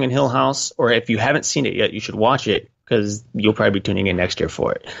Haunting in Hill House, or if you haven't seen it yet, you should watch it because you'll probably be tuning in next year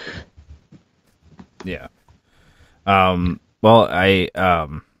for it. Yeah. Well,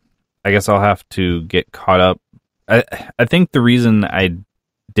 I guess I'll have to get caught up. I think the reason I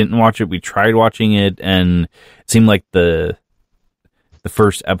didn't watch it, we tried watching it, and it seemed like the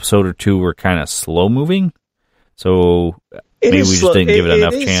first episode or two were kind of slow moving. So maybe we just didn't give it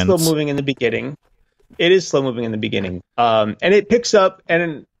enough chance. It is slow moving in the beginning. It is slow moving in the beginning, and it picks up.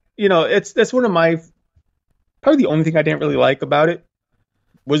 And that's one of my probably the only thing I didn't really like about it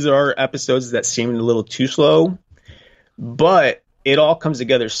was there are episodes that seemed a little too slow, but it all comes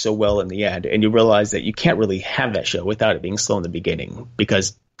together so well in the end, and you realize that you can't really have that show without it being slow in the beginning,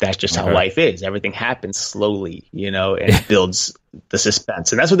 because that's just how life is. Everything happens slowly, and it builds the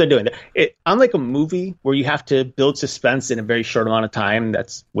suspense. And that's what they're doing. Unlike a movie where you have to build suspense in a very short amount of time,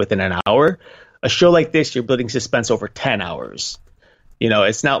 that's within an hour, a show like this, you're building suspense over 10 hours.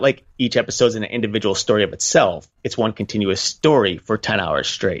 It's not like each episode is an individual story of itself. It's one continuous story for 10 hours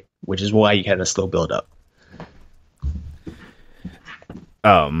straight, which is why you had a slow build up.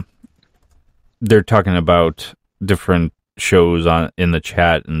 They're talking about different shows in the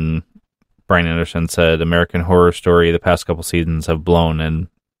chat, and Brian Anderson said American Horror Story the past couple seasons have blown, and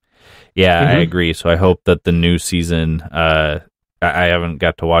Yeah, I agree. So I hope that the new season, I haven't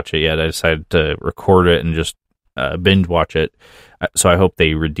got to watch it yet. I decided to record it and just binge watch it. So I hope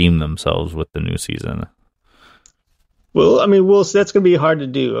they redeem themselves with the new season. Well, I mean, that's going to be hard to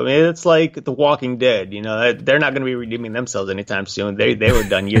do. I mean, it's like The Walking Dead. You know, they're not going to be redeeming themselves anytime soon. They were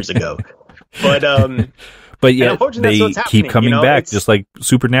done years ago. But yeah, they keep coming back, just like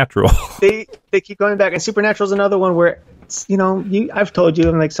Supernatural. they keep going back, and Supernatural's another one where I've told you,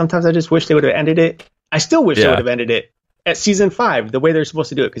 I'm like, sometimes I just wish they would have ended it. I still wish they would have ended it at season 5 the way they're supposed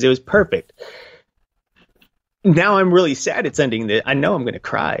to do it, because it was perfect. Now I'm really sad it's ending. I know I'm going to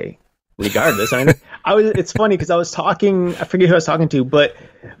cry regardless. I mean, it's funny because I was talking, I forget who I was talking to, but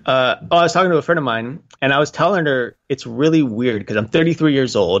I was talking to a friend of mine, and I was telling her it's really weird because I'm 33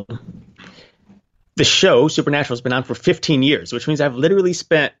 years old. The show Supernatural has been on for 15 years, which means I've literally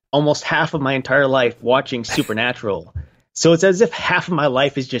spent almost half of my entire life watching Supernatural. So it's as if half of my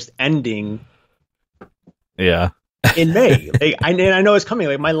life is just ending. Yeah. In May. I know it's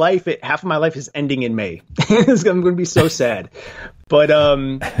coming. Like half of my life is ending in May. I'm going to be so sad. But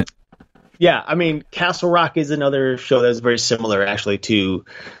yeah, I mean, Castle Rock is another show that's very similar actually to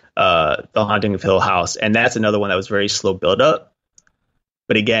The Haunting of Hill House, and that's another one that was very slow build up.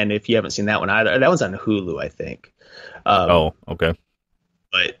 But again, if you haven't seen that one either, that one's on Hulu, I think. Okay.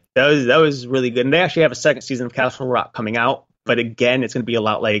 But that was really good. And they actually have a second season of Castle Rock coming out. But again, it's going to be a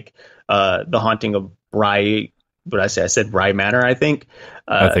lot like The Haunting of Rye. What did I say? I said Rye Manor, I think.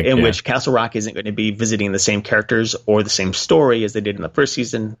 Which Castle Rock isn't going to be visiting the same characters or the same story as they did in the first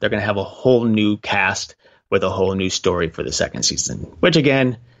season. They're going to have a whole new cast with a whole new story for the second season. Which,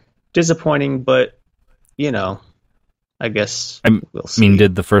 again, disappointing, but, I guess we'll see. I mean,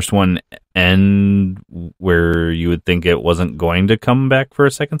 did the first one end where you would think it wasn't going to come back for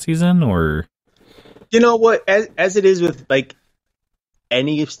a second season, or? You know what? As it is with like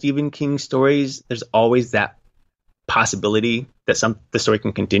any of Stephen King's stories, there's always that possibility that the story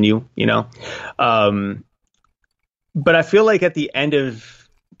can continue. But I feel like at the end of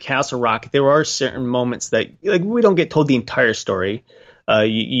Castle Rock, there are certain moments that like we don't get told the entire story.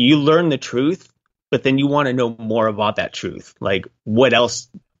 You learn the truth. But then you want to know more about that truth. Like, what else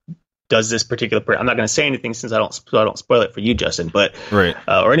does this particular person? I'm not going to say anything since I don't spoil it for you, Justin, but right.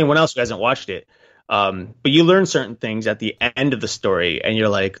 Or anyone else who hasn't watched it. But you learn certain things at the end of the story, and you're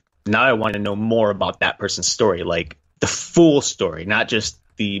like, now I want to know more about that person's story, like the full story, not just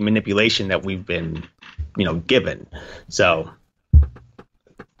the manipulation that we've been, given. So,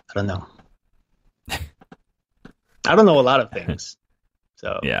 I don't know. I don't know a lot of things.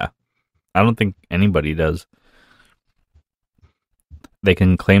 So yeah. I don't think anybody does. They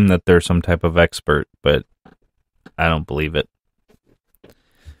can claim that they're some type of expert, but I don't believe it.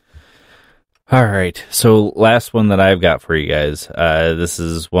 All right. So last one that I've got for you guys. This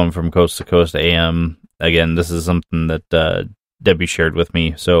is one from Coast to Coast AM. Again, this is something that Debbie shared with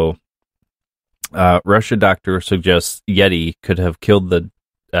me. So Russia doctor suggests Yeti could have killed the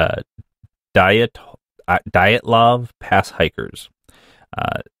Dyatlov Pass hikers.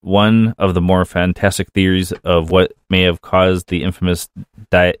 One of the more fantastic theories of what may have caused the infamous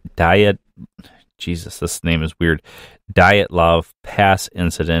this name is weird, Dyatlov Pass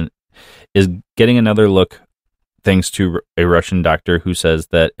incident is getting another look thanks to a Russian doctor who says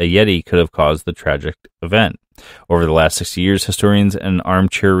that a Yeti could have caused the tragic event. Over the last 60 years, historians and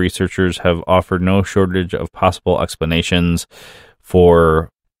armchair researchers have offered no shortage of possible explanations for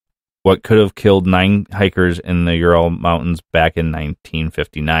what could have killed 9 hikers in the Ural Mountains back in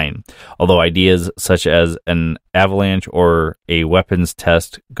 1959. Although ideas such as an avalanche or a weapons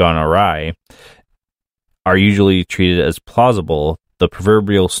test gone awry are usually treated as plausible, the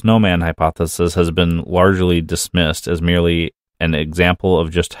proverbial snowman hypothesis has been largely dismissed as merely an example of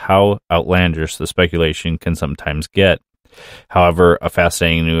just how outlandish the speculation can sometimes get. However, a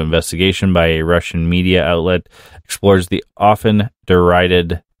fascinating new investigation by a Russian media outlet explores the often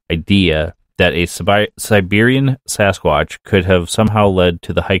derided idea that a Siberian Sasquatch could have somehow led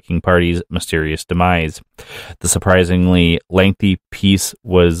to the hiking party's mysterious demise. The surprisingly lengthy piece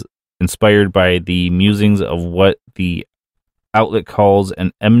was inspired by the musings of what the outlet calls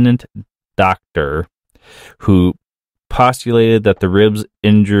an eminent doctor who postulated that the rib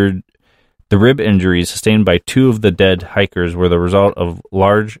injuries sustained by 2 of the dead hikers were the result of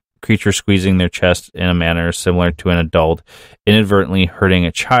large creature squeezing their chest in a manner similar to an adult, inadvertently hurting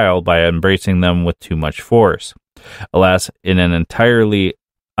a child by embracing them with too much force. Alas, in an entirely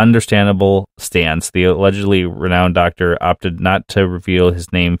understandable stance, the allegedly renowned doctor opted not to reveal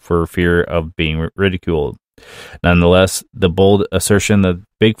his name for fear of being ridiculed. Nonetheless, the bold assertion that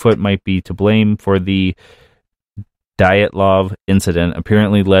Bigfoot might be to blame for the Dyatlov incident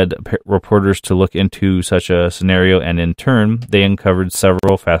apparently led reporters to look into such a scenario, and in turn, they uncovered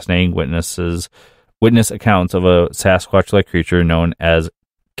several fascinating witness accounts of a Sasquatch-like creature known as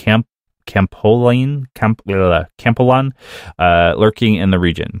Campolan, lurking in the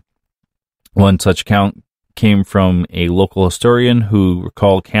region. One such account came from a local historian who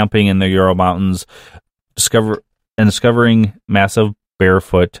recalled camping in the Ural Mountains, discovering massive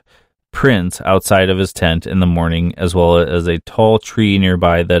barefoot prints outside of his tent in the morning, as well as a tall tree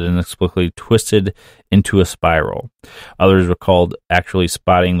nearby that inexplicably twisted into a spiral. Others recalled actually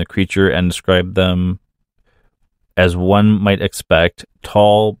spotting the creature and described them as one might expect,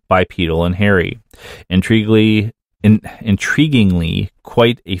 tall, bipedal, and hairy. Intriguingly,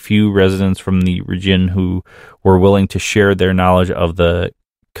 quite a few residents from the region who were willing to share their knowledge of the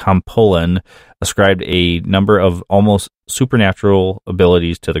Campolan ascribed a number of almost supernatural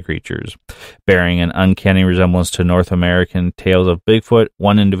abilities to the creatures, bearing an uncanny resemblance to North American tales of Bigfoot.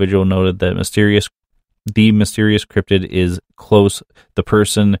 One individual noted that the mysterious cryptid is close. The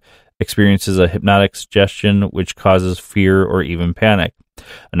person experiences a hypnotic suggestion which causes fear or even panic.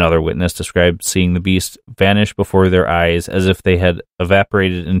 Another witness described seeing the beast vanish before their eyes as if they had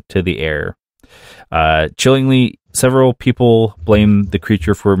evaporated into the air. Chillingly, several people blamed the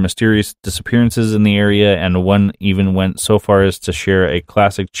creature for mysterious disappearances in the area, and one even went so far as to share a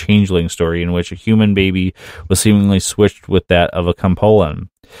classic changeling story in which a human baby was seemingly switched with that of a Campolan.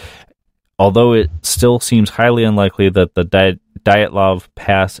 Although it still seems highly unlikely that the Dyatlov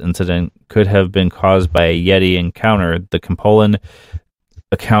Pass incident could have been caused by a Yeti encounter, the Campolan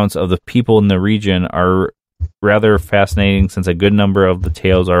accounts of the people in the region are rather fascinating, since a good number of the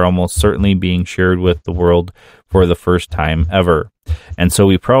tales are almost certainly being shared with the world for the first time ever. And so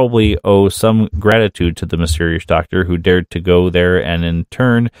we probably owe some gratitude to the mysterious doctor who dared to go there and in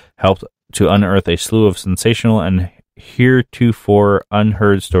turn helped to unearth a slew of sensational and heretofore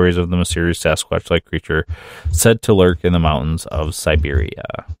unheard stories of the mysterious Sasquatch-like creature said to lurk in the mountains of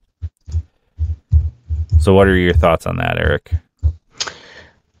Siberia. So what are your thoughts on that, Eric?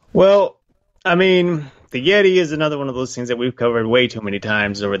 Well, I mean, the Yeti is another one of those things that we've covered way too many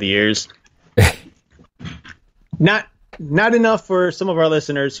times over the years. Not enough for some of our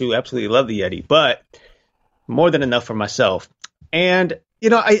listeners who absolutely love the Yeti, but more than enough for myself. And,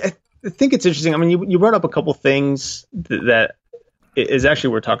 I think it's interesting. I mean, you brought up a couple things that is actually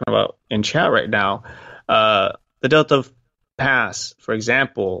we're talking about in chat right now. The Delta Pass, for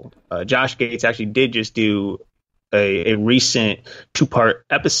example, Josh Gates actually did just do a recent 2-part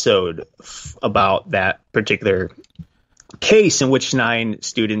episode about that particular case in which 9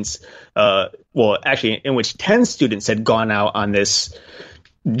 students, in which 10 students had gone out on this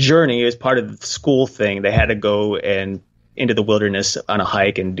journey as part of the school thing. They had to go and into the wilderness on a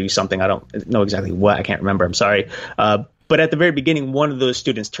hike and do something. I don't know exactly what. I can't remember. I'm sorry. But at the very beginning, one of those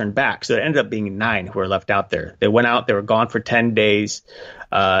students turned back. So it ended up being 9 who were left out there. They went out, they were gone for 10 days,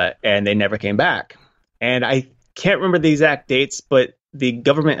 and they never came back. And I can't remember the exact dates, but the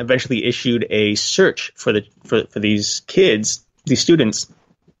government eventually issued a search for these kids, these students.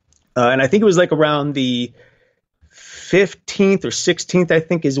 And I think it was like around the 15th or 16th, I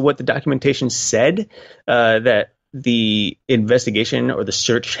think, is what the documentation said, that the investigation or the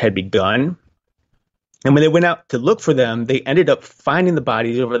search had begun. And when they went out to look for them, they ended up finding the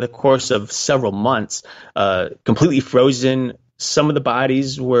bodies over the course of several months, completely frozen. Some of the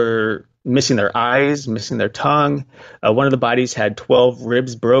bodies were missing their eyes, missing their tongue. One of the bodies had 12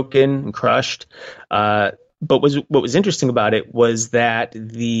 ribs broken and crushed. But what was interesting about it was that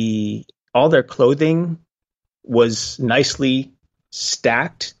all their clothing was nicely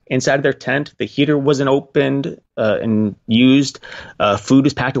stacked inside of their tent. The heater wasn't opened and used. Food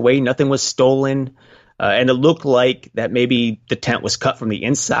was packed away. Nothing was stolen. And it looked like that maybe the tent was cut from the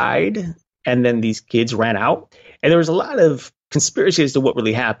inside, and then these kids ran out. And there was a lot of conspiracy as to what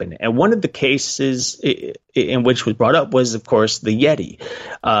really happened. And one of the cases in which was brought up was, of course, the Yeti.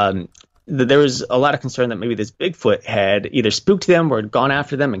 There was a lot of concern that maybe this Bigfoot had either spooked them or had gone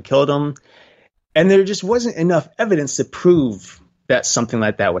after them and killed them. And there just wasn't enough evidence to prove that something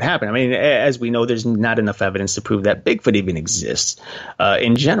like that would happen. I mean, as we know, there's not enough evidence to prove that Bigfoot even exists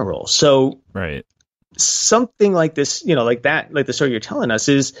in general. So right. Something like this, like the story you're telling us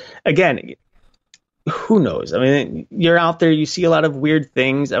is, again, who knows? I mean, you're out there, you see a lot of weird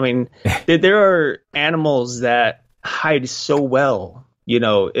things. I mean, there are animals that hide so well,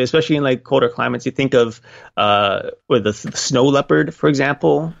 especially in like colder climates. You think of the snow leopard, for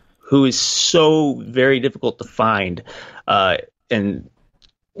example, who is so very difficult to find. And,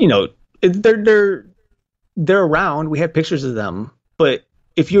 they're around. We have pictures of them. But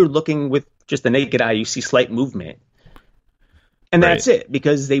if you're looking with just the naked eye, you see slight movement. And that's it,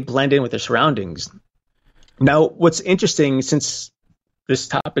 because they blend in with their surroundings. Now, what's interesting, since this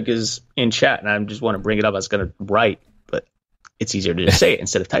topic is in chat, and I just want to bring it up, I was going to write, but it's easier to just say it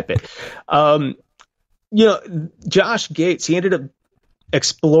instead of type it. Josh Gates, he ended up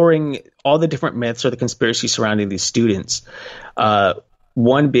exploring all the different myths or the conspiracy surrounding these students.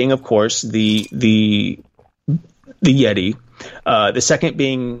 One being, of course, the Yeti. The second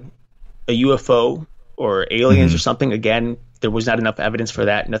being a UFO or aliens or something. Again, there was not enough evidence for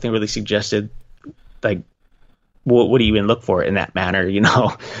that. Nothing really suggested, like, what do you even look for in that manner,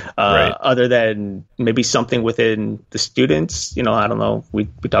 other than maybe something within the students. I don't know. We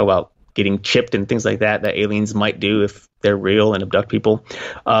talk about getting chipped and things like that aliens might do if they're real and abduct people.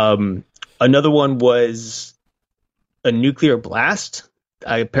 Another one was a nuclear blast.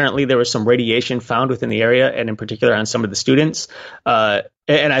 Apparently there was some radiation found within the area, and in particular on some of the students. And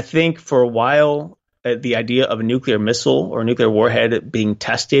I think for a while, the idea of a nuclear missile or a nuclear warhead being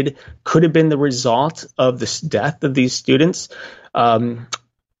tested could have been the result of this death of these students.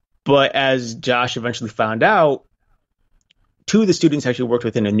 But as Josh eventually found out, two of the students actually worked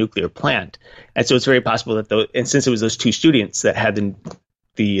within a nuclear plant. And so it's very possible that and since it was those two students that had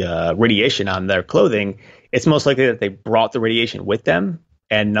the radiation on their clothing, it's most likely that they brought the radiation with them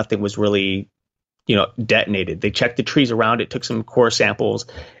and nothing was really detonated. They checked the trees around it, took some core samples,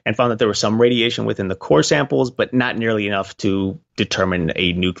 and found that there was some radiation within the core samples, but not nearly enough to determine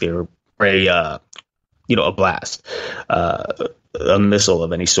a nuclear or a blast, a missile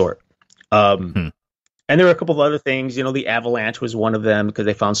of any sort. And there were a couple of other things. The avalanche was one of them because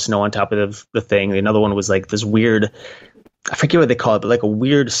they found snow on top of the thing. Another one was like this weird, I forget what they call it, but like a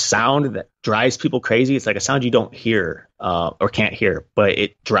weird sound that drives people crazy. It's like a sound you don't hear or can't hear, but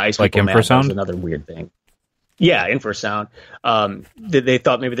it drives people mad. That's another weird thing. Yeah, infrasound. They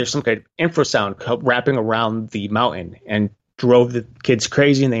thought maybe there's some kind of infrasound wrapping around the mountain and drove the kids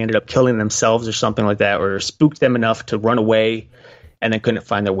crazy, and they ended up killing themselves or something like that, or spooked them enough to run away and then couldn't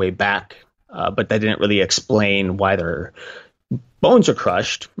find their way back. But that didn't really explain why their bones are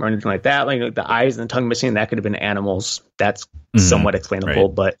crushed or anything like that. Like the eyes and the tongue missing, that could have been animals. That's somewhat explainable.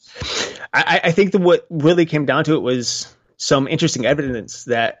 Right. But I think that what really came down to it was some interesting evidence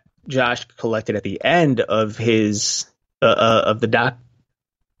that Josh collected at the end of his of the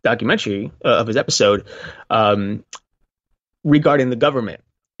documentary of his episode regarding the government.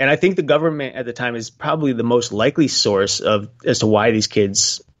 And I think the government at the time is probably the most likely source as to why these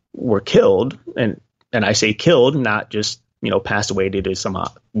kids were killed. And I say killed, not just passed away due to some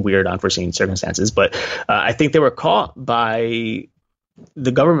weird unforeseen circumstances. But I think they were caught by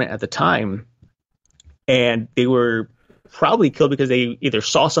the government at the time, and they were probably killed because they either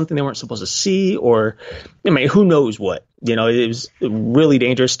saw something they weren't supposed to see, or who knows what. It was a really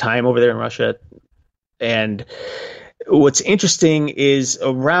dangerous time over there in Russia. And what's interesting is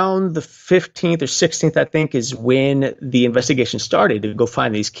around the 15th or 16th, I think, is when the investigation started to go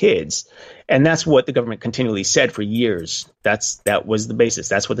find these kids. And that's what the government continually said for years. That was the basis.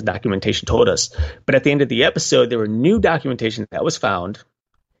 That's what the documentation told us. But at the end of the episode, there were new documentation that was found.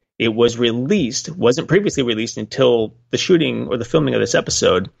 It was released, wasn't previously released until the shooting or the filming of this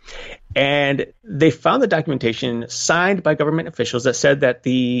episode. And they found the documentation signed by government officials that said that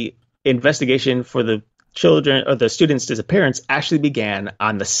the investigation for the children or the students' disappearance actually began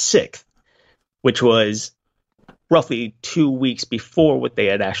on the 6th, which was roughly 2 weeks before what they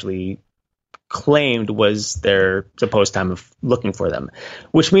had actually claimed was their supposed time of looking for them,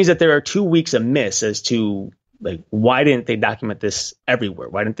 which means that there are 2 weeks amiss as to why didn't they document this everywhere?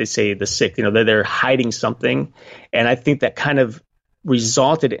 Why didn't they say the 6th? They're hiding something. And I think that kind of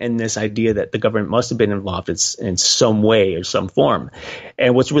resulted in this idea that the government must have been involved in some way or some form.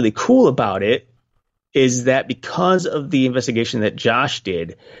 And what's really cool about it is that because of the investigation that Josh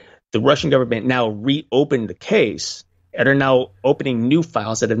did, the Russian government now reopened the case and are now opening new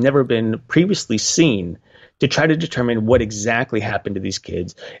files that have never been previously seen to try to determine what exactly happened to these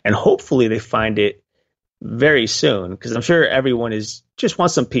kids. And hopefully they find it very soon, because I'm sure everyone just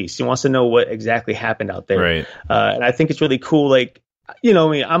wants some peace. He wants to know what exactly happened out there. Right. And I think it's really cool.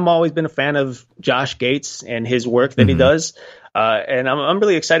 I'm always been a fan of Josh Gates and his work that he does. And I'm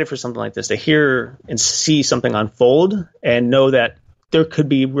really excited for something like this, to hear and see something unfold and know that there could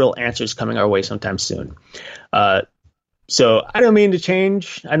be real answers coming our way sometime soon. So I don't mean to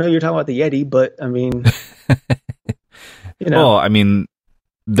change. I know you're talking about the Yeti, but I mean, Well,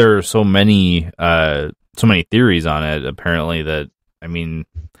 there are so many theories on it, apparently, that,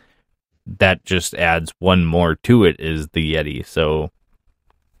 that just adds one more to it, is the Yeti. So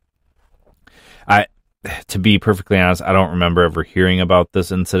to be perfectly honest, I don't remember ever hearing about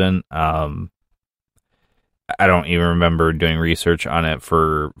this incident. I don't even remember doing research on it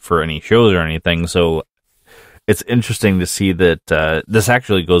for any shows or anything. So it's interesting to see that this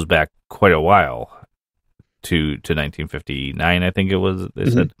actually goes back quite a while to 1959, I think it was. They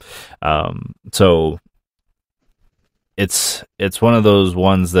said. So it's one of those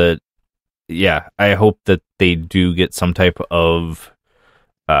ones that, yeah, I hope that they do get some type of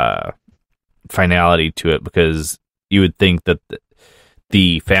finality to it, because you would think that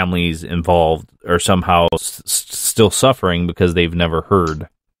the families involved are somehow still suffering because they've never heard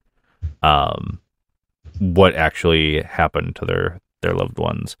what actually happened to their loved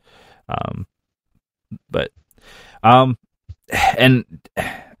ones. And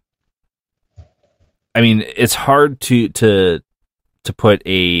I mean, it's hard to put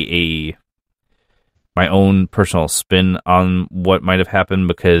a my own personal spin on what might have happened,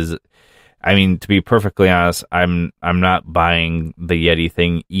 because I mean, to be perfectly honest, I'm not buying the Yeti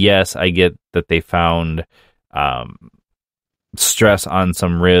thing. Yes, I get that they found stress on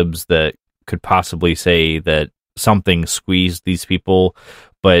some ribs that could possibly say that something squeezed these people.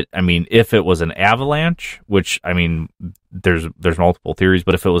 But I mean, if it was an avalanche, which I mean, there's multiple theories,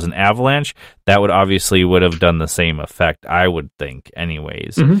 but if it was an avalanche, that would have done the same effect, I would think,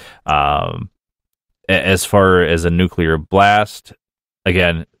 anyways. As far as a nuclear blast,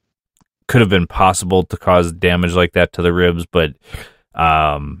 again, could have been possible to cause damage like that to the ribs, but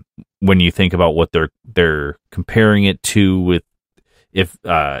when you think about what they're comparing it to, with if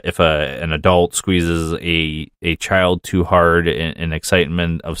an adult squeezes a child too hard in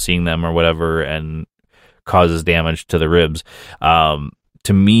excitement of seeing them or whatever and causes damage to the ribs,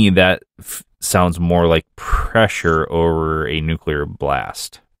 to me that sounds more like pressure over a nuclear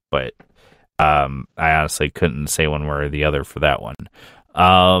blast. But I honestly couldn't say one way or the other for that one.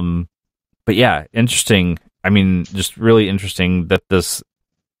 But yeah, interesting. I mean, just really interesting that this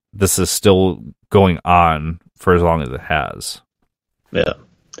is still going on for as long as it has. Yeah.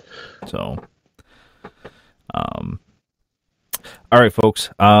 So, all right,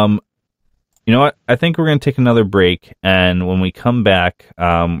 folks. You know what? I think we're going to take another break, and when we come back,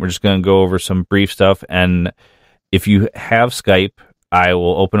 we're just going to go over some brief stuff. And if you have Skype, I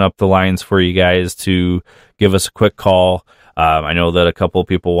will open up the lines for you guys to give us a quick call. I know that a couple of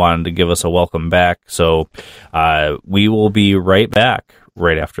people wanted to give us a welcome back, so we will be right back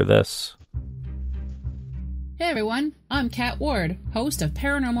right after this. Hey everyone, I'm Kat Ward, host of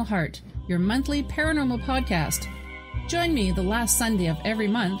Paranormal Heart, your monthly paranormal podcast. Join me the last Sunday of every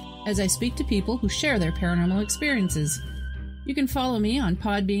month as I speak to people who share their paranormal experiences. You can follow me on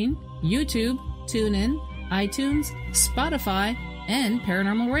Podbean, YouTube, TuneIn, iTunes, Spotify, and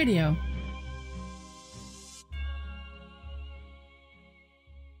Paranormal Radio.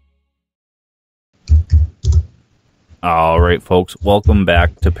 All right, folks, welcome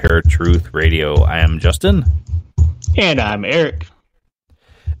back to ParaTruth Radio. I am Justin. And I'm Eric.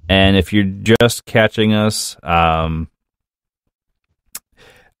 And if you're just catching us, I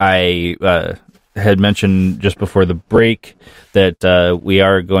had mentioned just before the break that we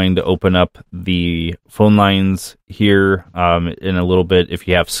are going to open up the phone lines here in a little bit. If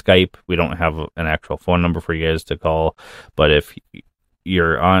you have Skype, we don't have an actual phone number for you guys to call, but if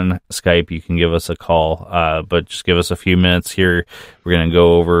you're on Skype, you can give us a call, but just give us a few minutes here. We're going to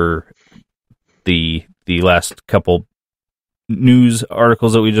go over the last couple news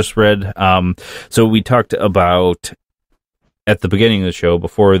articles that we just read. So we talked about at the beginning of the show,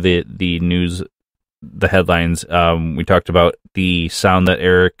 before the news, the headlines, we talked about the sound that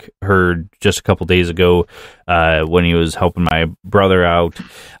Eric heard just a couple days ago when he was helping my brother out.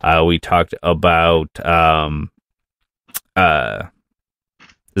 We talked about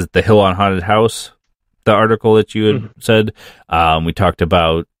is it the Hill on Haunted House, the article that you had said. We talked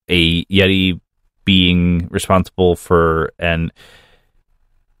about a Yeti being responsible for, and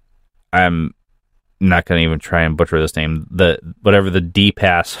I'm not going to even try and butcher this name, whatever the D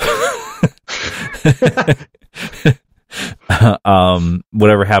pass,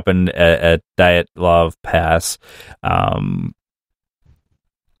 whatever happened at Diet Love Pass. What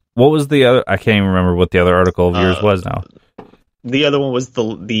was the other? I can't even remember what the other article of yours was now. The other one was the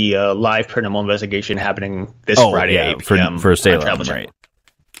live paranormal investigation happening this Friday at 8 p.m. for Salem,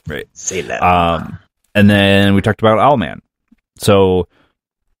 right. Salem. And then we talked about Owlman. So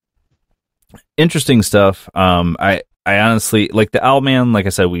interesting stuff. I honestly like the Owlman. Like I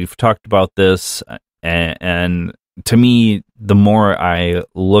said, we've talked about this, and to me, the more I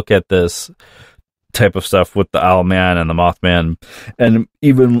look at this type of stuff with the Owlman and the Mothman, and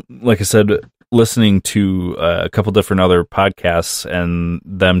even like I said, listening to a couple different other podcasts and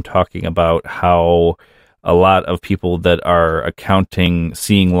them talking about how a lot of people that are accounting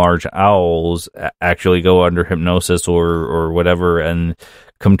seeing large owls actually go under hypnosis or whatever and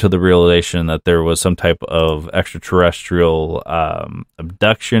come to the realization that there was some type of extraterrestrial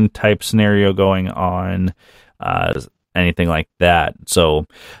abduction type scenario going on, anything like that. So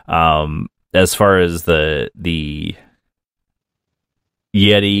as far as the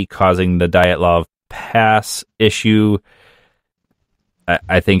Yeti causing the Dyatlov Pass issue,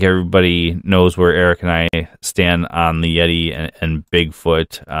 I think everybody knows where Eric and I stand on the Yeti and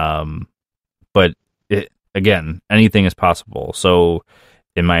Bigfoot. But again, anything is possible. So,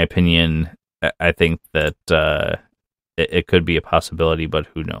 in my opinion, I think that it could be a possibility, but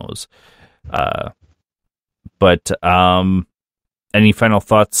who knows? But any final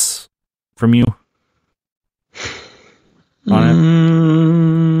thoughts from you on it?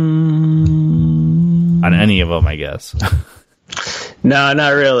 On any of them, I guess. No, not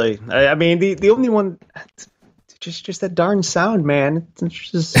really. I mean, the only one, just that darn sound, man.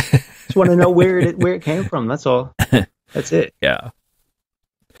 It's just want to know where it came from. That's all. That's it. Yeah.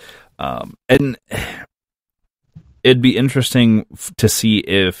 And it'd be interesting to see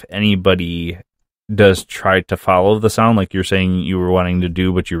if anybody does try to follow the sound, like you're saying you were wanting to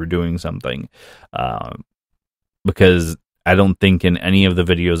do, but you were doing something. Because I don't think in any of the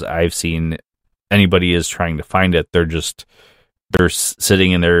videos I've seen anybody is trying to find it. They're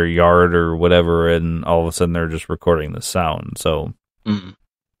sitting in their yard or whatever, and all of a sudden they're just recording the sound. So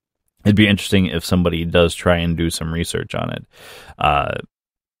it'd be interesting if somebody does try and do some research on it.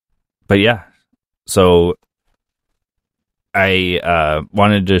 But yeah, so I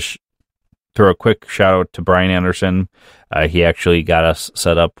wanted to throw a quick shout out to Brian Anderson. He actually got us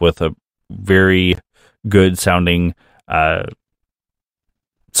set up with a very good sounding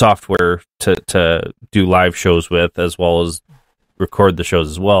software to do live shows with, as well as record the shows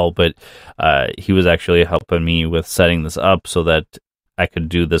as well. But he was actually helping me with setting this up so that I could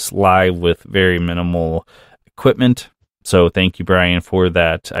do this live with very minimal equipment. So thank you, Brian, for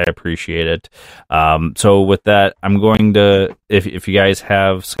that. I appreciate it. So with that, I'm going to, if you guys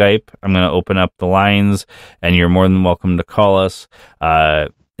have Skype, I'm going to open up the lines, and you're more than welcome to call us.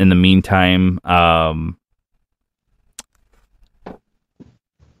 In the meantime, I'm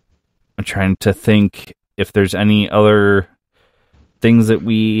trying to think if there's any other things that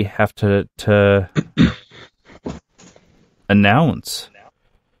we have to announce.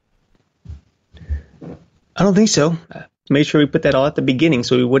 I don't think so. Made sure we put that all at the beginning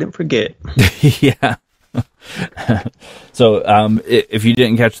so we wouldn't forget. Yeah. So if you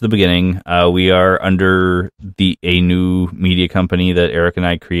didn't catch the beginning, we are under a new media company that Eric and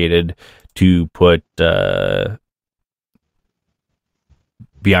I created to put Beyond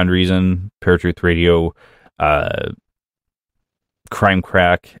Reason, ParaTruth Radio, Crime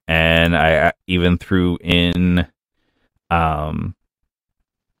Crack, and I even threw in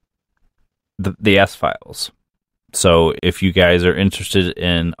the S-Files. So if you guys are interested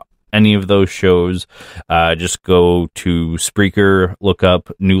in any of those shows, just go to Spreaker, look up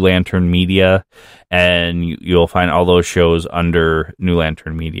New Lantern Media, and you'll find all those shows under New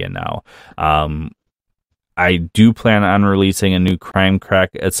Lantern Media now. I do plan on releasing a new Crime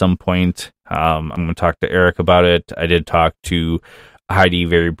Crack at some point. I'm going to talk to Eric about it. I did talk to Heidi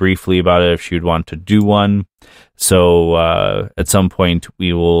very briefly about it if she would want to do one. So at some point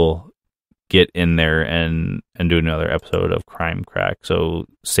we will get in there and do another episode of Crime Crack. So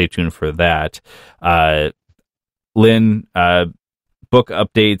stay tuned for that. Lynn, book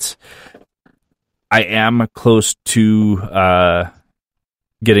updates. I am close to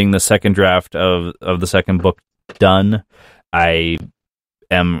getting the second draft of the second book done. I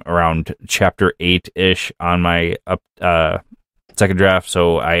am around chapter 8-ish on my second draft,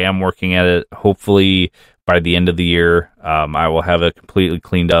 so I am working at it. Hopefully by the end of the year, I will have it completely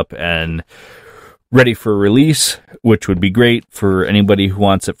cleaned up and ready for release, which would be great for anybody who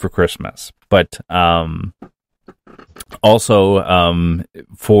wants it for Christmas. But also,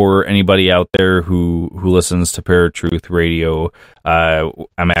 for anybody out there who listens to ParaTruth Radio,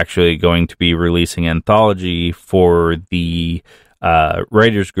 I'm actually going to be releasing an anthology for the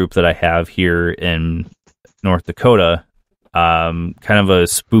writers group that I have here in North Dakota. Kind of a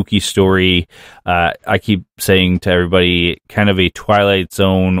spooky story. I keep saying to everybody, kind of a Twilight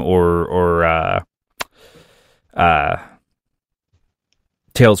Zone or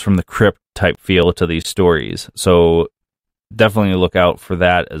Tales from the Crypt type feel to these stories. So definitely look out for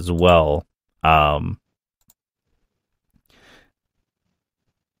that as well. And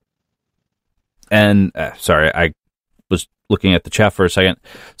sorry, I was looking at the chat for a second.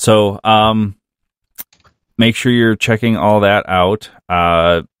 So make sure you're checking all that out.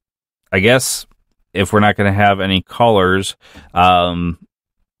 I guess if we're not going to have any callers, I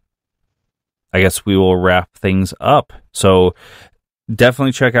guess we will wrap things up. So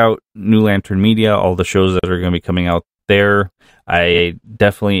definitely check out New Lantern Media, all the shows that are going to be coming out there. I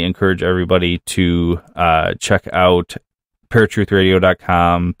definitely encourage everybody to check out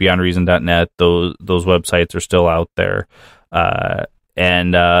ParaTruthRadio.com, BeyondReason.net. Those websites are still out there.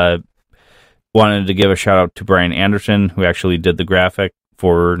 And wanted to give a shout out to Brian Anderson, who actually did the graphic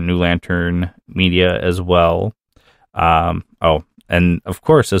for New Lantern Media as well. And of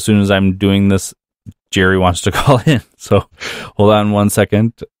course, as soon as I'm doing this, Jerry wants to call in. So hold on 1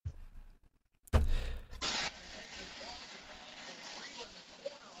 second.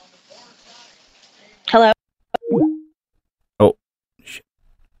 Hello. Oh, shit.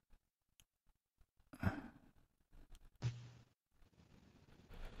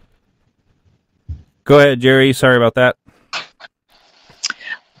 Go ahead, Jerry. Sorry about that.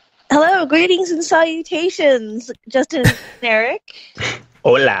 Hello, greetings and salutations, Justin and Eric.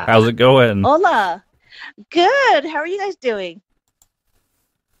 Hola. How's it going? Hola. Good. How are you guys doing?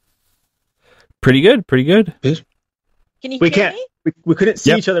 Pretty good. Pretty good. Can you We hear can't. me? We couldn't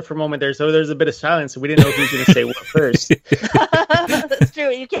see Yep. each other for a moment there, so there's a bit of silence. So we didn't know who was going to say what first. That's true.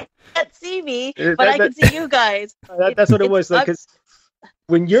 You can't see me, but I can see you guys. That's what it was. Because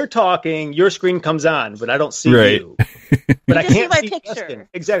when you're talking, your screen comes on, but I don't see Right. you. But I just see can't my see picture. Justin.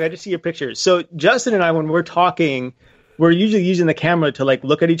 Exactly. I just see your picture. So Justin and I, when we're talking, we're usually using the camera to like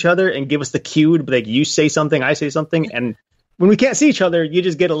look at each other and give us the cue to like you say something, I say something, and when we can't see each other, you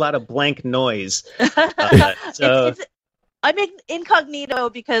just get a lot of blank noise. So I'm incognito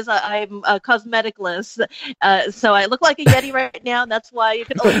because I'm a cosmeticless, so I look like a Yeti right now, and that's why you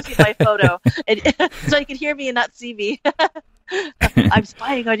can only see my photo, so you can hear me and not see me. I'm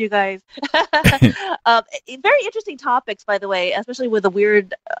spying on you guys. Very interesting topics, by the way, especially with the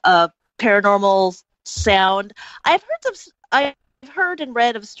weird paranormal sound. I've heard and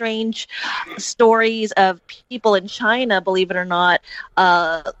read of strange stories of people in China, believe it or not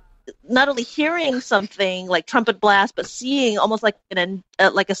only hearing something like trumpet blast, but seeing almost like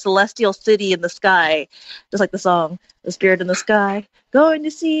like a celestial city in the sky, just like the song, "The Spirit in the Sky," going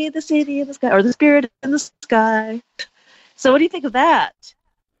to see the city in the sky, or the Spirit in the sky. So what do you think of that?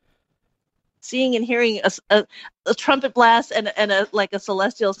 Seeing and hearing a trumpet blast and like a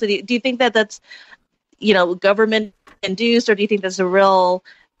celestial city. Do you think that that's, government induced, or do you think that's a real?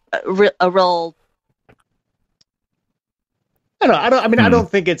 I don't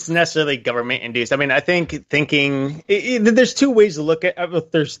think it's necessarily government induced. I mean, I think there's two ways to look at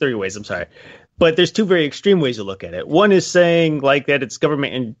it. There's three ways, I'm sorry. But there's two very extreme ways to look at it. One is saying like that it's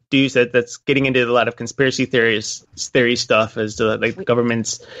government induced, that's getting into a lot of conspiracy theory stuff as to like the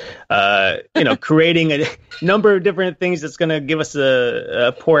government's, creating a number of different things that's going to give us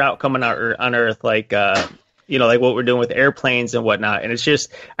a poor outcome on Earth, like like what we're doing with airplanes and whatnot. And it's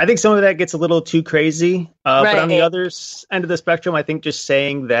just, I think some of that gets a little too crazy. Right. But on the other end of the spectrum, I think just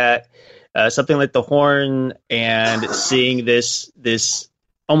saying that something like the horn and seeing this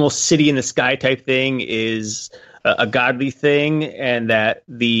almost city in the sky type thing is a godly thing, and that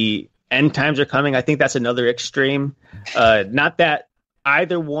the end times are coming. I think that's another extreme. Not that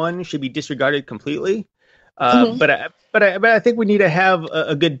either one should be disregarded completely. But I think we need to have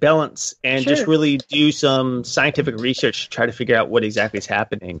a good balance and just really do some scientific research to try to figure out what exactly is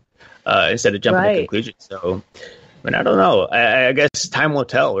happening instead of jumping to conclusions. So, I don't know. I guess time will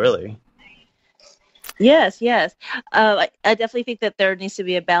tell, really. Yes. I definitely think that there needs to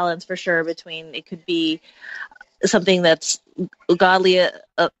be a balance for sure between, it could be something that's godly,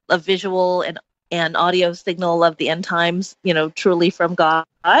 a visual and audio signal of the end times, truly from God,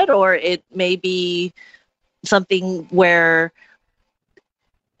 or it may be something where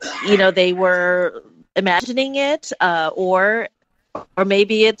they were imagining it, or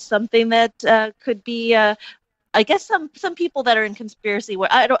maybe it's something that could be I guess some people that are in conspiracy, where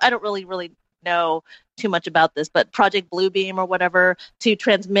I don't really know too much about this, but Project Bluebeam or whatever, to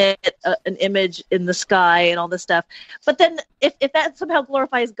transmit an image in the sky and all this stuff. But then if that somehow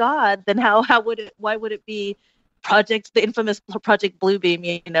glorifies God, then why would it be the infamous Project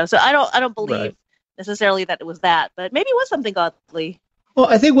Bluebeam? So I don't believe necessarily that it was that, but maybe it was something godly. Well,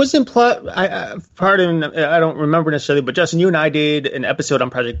 I think what's implied, I don't remember necessarily, but Justin, you and I did an episode on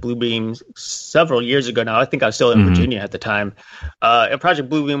Project Bluebeam several years ago now. I think I was still in Virginia at the time. And Project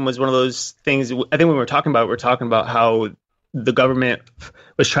Bluebeam was one of those things, I think when we were talking about how the government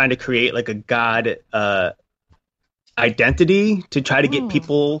was trying to create like a God identity to try to get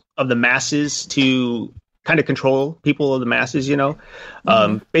people of the masses to kind of control people of the masses,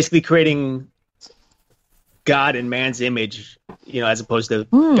 basically creating God in man's image, as opposed to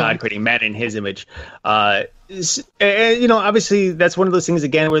God creating man in his image. And, obviously that's one of those things,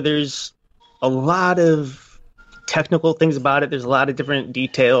 again, where there's a lot of technical things about it. There's a lot of different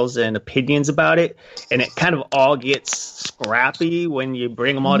details and opinions about it. And it kind of all gets scrappy when you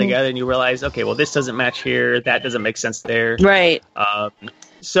bring them all together and you realize, okay, well, this doesn't match here. That doesn't make sense there. Right.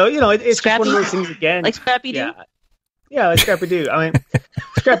 So, it's just one of those things, again. Like Scrappy Doo? Yeah, like Scrappy Doo. I mean,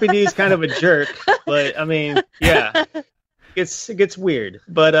 Scrappy Doo's kind of a jerk, but I mean, yeah, it gets weird.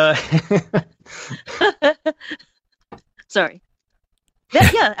 But sorry.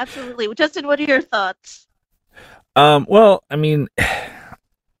 Yeah, absolutely. Justin, what are your thoughts? Well, I mean,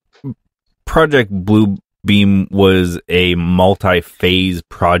 Project Bluebeam was a multi-phase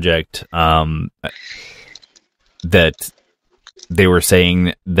project that they were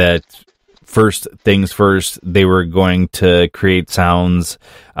saying that first things first, they were going to create sounds,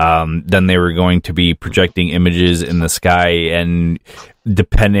 then they were going to be projecting images in the sky, and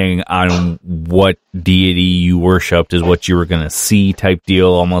depending on what deity you worshipped is what you were going to see type deal,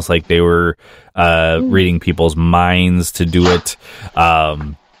 almost like they were reading people's minds to do it.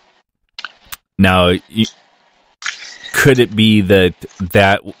 Now, could it be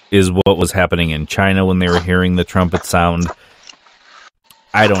that is what was happening in China when they were hearing the trumpet sound?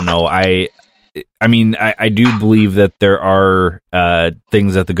 I don't know. I mean, I do believe that there are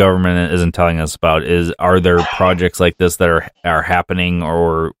things that the government isn't telling us about. Are there projects like this that are happening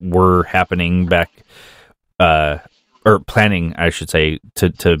or were happening back, or planning, I should say,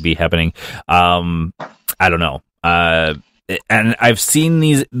 to be happening? I don't know. And I've seen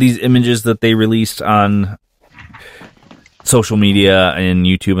these images that they released on social media and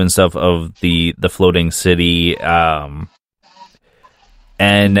YouTube and stuff of the floating city,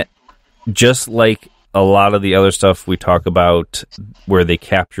 and just like a lot of the other stuff we talk about where they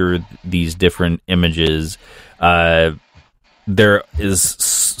capture these different images, there is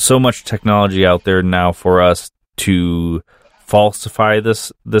so much technology out there now for us to falsify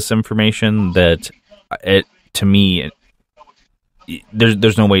this information that to me,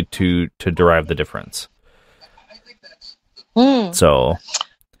 there's no way to derive the difference. So,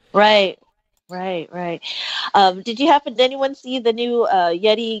 right. Did anyone see the new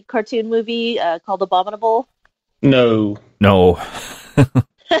Yeti cartoon movie called Abominable? No.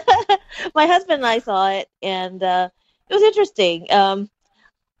 My husband and I saw it, and it was interesting. And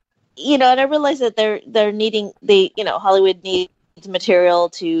I realized that Hollywood needs material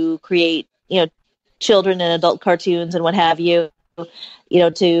to create, children and adult cartoons and what have you.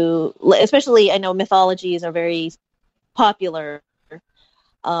 Especially, I know mythologies are very popular.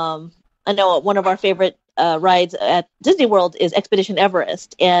 I know one of our favorite rides at Disney World is Expedition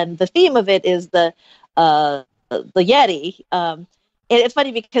Everest, and the theme of it is the Yeti. And it's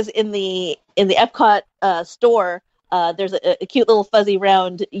funny because in the Epcot store, there's a cute little fuzzy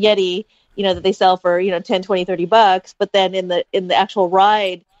round Yeti, that they sell for $10, $20, $30. But then in the actual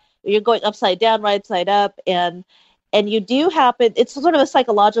ride, you're going upside down, right side up, and you do happen. It's sort of a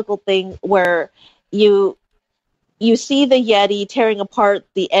psychological thing where you see the Yeti tearing apart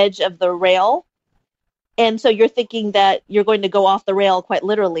the edge of the rail. And so you're thinking that you're going to go off the rail quite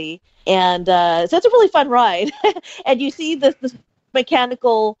literally. And so it's a really fun ride. And you see this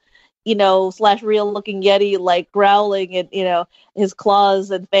mechanical, / real looking Yeti like growling and, his claws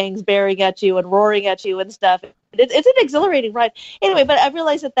and fangs bearing at you and roaring at you and stuff. It's an exhilarating ride. Anyway, but I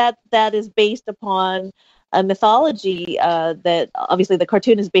realized that is based upon a mythology that obviously the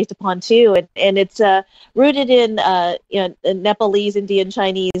cartoon is based upon too, and it's rooted in Nepalese, Indian,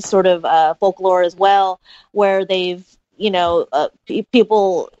 Chinese sort of folklore as well, where they've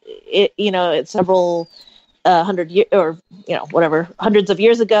people several hundreds of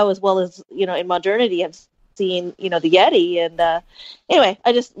years ago, as well as in modernity, have seen the Yeti, and anyway,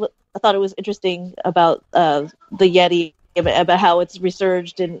 I thought it was interesting about the Yeti, about how it's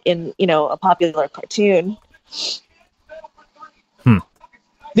resurged in a popular cartoon.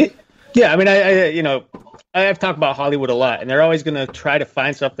 Yeah, I mean, I've talked about Hollywood a lot, and they're always going to try to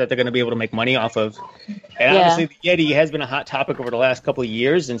find stuff that they're going to be able to make money off of. And obviously, the Yeti has been a hot topic over the last couple of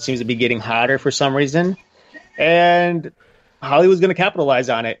years, and seems to be getting hotter for some reason. And Hollywood's going to capitalize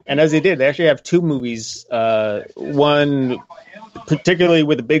on it, and as they did, they actually have two movies. One particularly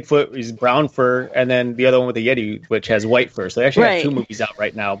with the Bigfoot is brown fur, and then the other one with the Yeti, which has white fur. So they actually have two movies out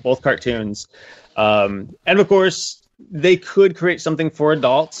right now, both cartoons. And of course, they could create something for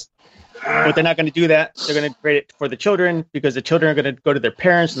adults, but they're not going to do that. They're going to create it for the children, because the children are going to go to their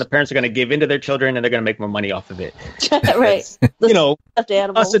parents, and the parents are going to give in to their children, and they're going to make more money off of it. Right.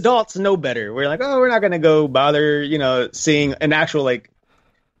 Us adults know better. We're like, we're not going to go bother, seeing an actual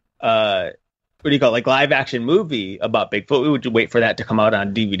what do you call it, like live action movie about Bigfoot, we would wait for that to come out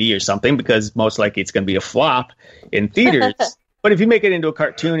on DVD or something, because most likely it's going to be a flop in theaters. But if you make it into a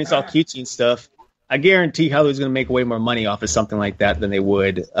cartoon, it's all cutesy and stuff. I guarantee Hollywood's going to make way more money off of something like that than they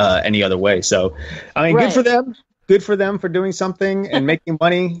would any other way. So, I mean, good for them. Good for them for doing something and making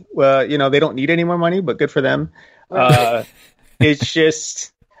money. Well, you know, they don't need any more money, but good for them. It's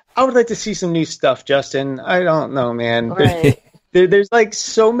just, I would like to see some new stuff, Justin. I don't know, man. Right. There's like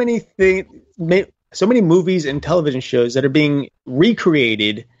so many things, so many movies and television shows that are being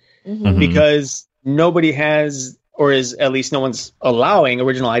recreated because nobody has, or is at least no one's allowing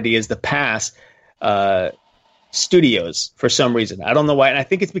original ideas to pass studios for some reason. I don't know why. And I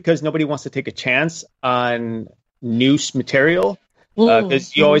think it's because nobody wants to take a chance on new material,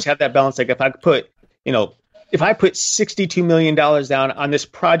 because you always have that balance. Like if I put $62 million down on this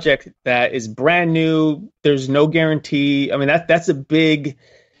project that is brand new, there's no guarantee. I mean, that's a big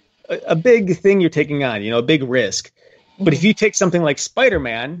thing you're taking on, a big risk. But if you take something like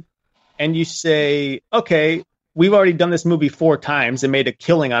Spider-Man and you say, okay, we've already done this movie 4 times and made a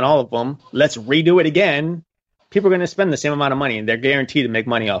killing on all of them, let's redo it again. People are going to spend the same amount of money, and they're guaranteed to make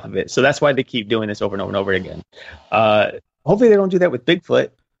money off of it. So that's why they keep doing this over and over and over again. Hopefully they don't do that with Bigfoot,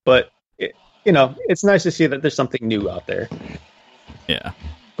 but it's nice to see that there's something new out there. Yeah.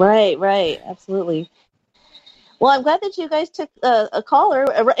 Right. Absolutely. Well, I'm glad that you guys took a caller.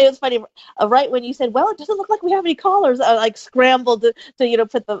 It was funny, right when you said, well, it doesn't look like we have any callers. I like scrambled to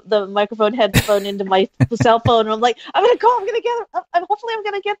put the microphone headphone into my cell phone. And I'm like, I'm going to call. I'm going to get them. Hopefully I'm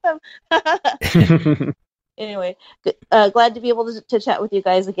going to get them. Anyway, glad to be able to chat with you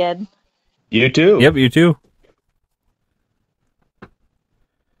guys again. You too. Yep, you too.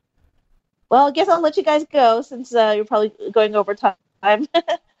 Well, I guess I'll let you guys go since you're probably going over time. All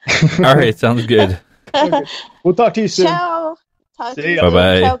right, sounds good. We'll talk to you soon. Ciao. Talk to you soon.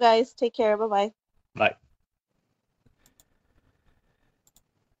 Bye-bye. Ciao, guys. Take care. Bye-bye. Bye.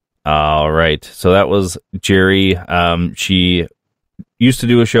 All right. So that was Jerry. She used to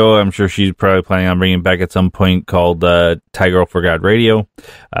do a show. I'm sure she's probably planning on bringing it back at some point, called Thai Girl for God Radio.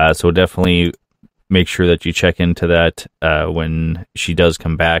 So definitely make sure that you check into that when she does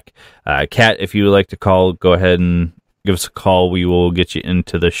come back. Kat, if you would like to call, go ahead and give us a call. We will get you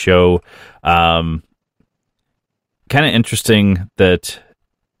into the show. Kind of interesting that,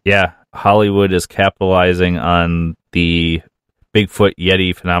 Hollywood is capitalizing on the Bigfoot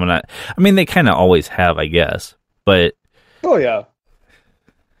Yeti phenomenon. I mean, they kind of always have, I guess, but oh yeah,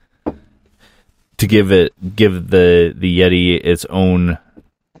 to give the Yeti its own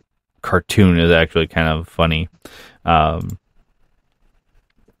cartoon is actually kind of funny. And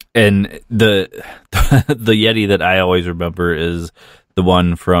the Yeti that I always remember is the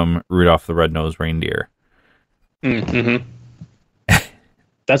one from Rudolph the Red-Nosed Reindeer. Mm-hmm.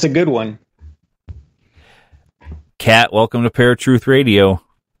 That's a good one. Kat, welcome to ParaTruth Radio.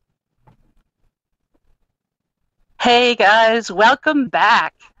 Hey guys, welcome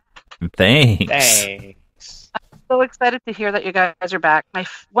back. Thanks. I'm so excited to hear that you guys are back.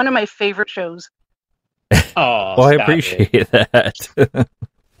 One of my favorite shows. Oh, well, I appreciate that.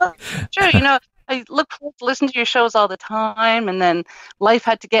 Sure, I look forward to listening to your shows all the time, and then life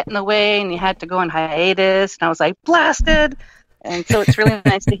had to get in the way, and you had to go on hiatus, and I was like, blasted! And so it's really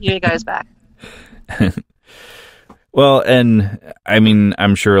nice to hear you guys back. Well, and I mean,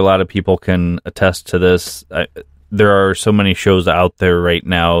 I'm sure a lot of people can attest to this. There are so many shows out there right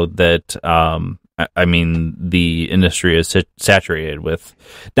now that, I mean, the industry is saturated with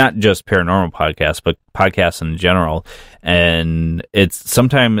not just paranormal podcasts, but podcasts in general. And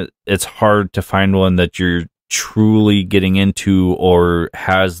sometimes it's hard to find one that you're truly getting into or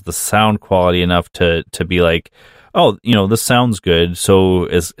has the sound quality enough to be like, oh, this sounds good, so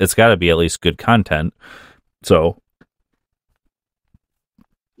it's got to be at least good content. So.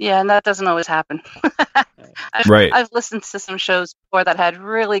 Yeah, and that doesn't always happen. Right. I've listened to some shows before that had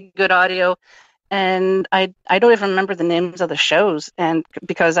really good audio, and I don't even remember the names of the shows, and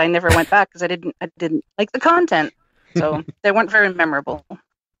because I never went back because I didn't like the content, so they weren't very memorable.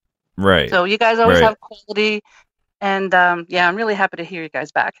 Right. So you guys always have quality, and I'm really happy to hear you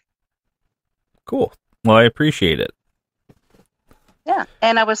guys back. Cool. Well, I appreciate it. Yeah,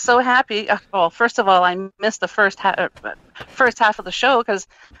 and I was so happy. Well, first of all, I missed the first half of the show because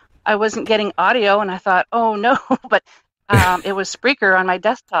I wasn't getting audio, and I thought, oh no, but it was Spreaker on my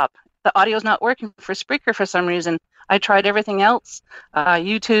desktop. The audio's not working for Spreaker for some reason. I tried everything else,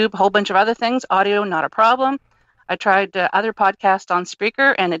 YouTube, a whole bunch of other things. Audio, not a problem. I tried other podcasts on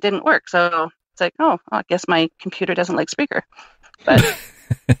Spreaker, and it didn't work. So it's like, oh, I guess my computer doesn't like Spreaker. But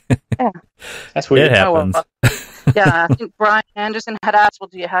yeah, that's weird. It happens. Yeah, I think Brian Anderson had asked, well,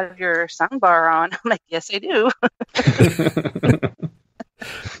 do you have your soundbar on? I'm like, yes, I do.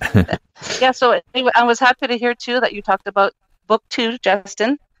 Yeah, so anyway, I was happy to hear, too, that you talked about book 2,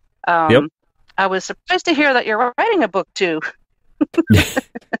 Justin. Yep. I was surprised to hear that you're writing a book 2.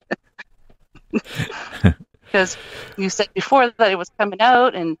 Because you said before that it was coming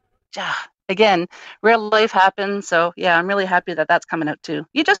out, and again, real life happens. So yeah, I'm really happy that that's coming out too.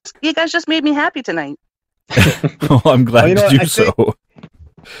 You guys just made me happy tonight. Well, I'm glad to do so.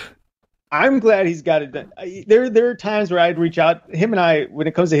 I'm glad he's got it done. There are times where I'd reach out. Him and I, when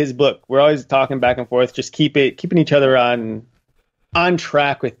it comes to his book, we're always talking back and forth, just keeping each other on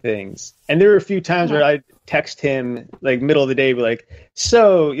track with things. And there were a few times where I'd text him like middle of the day, be like,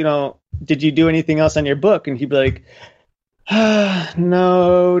 so, did you do anything else on your book? And he'd be like,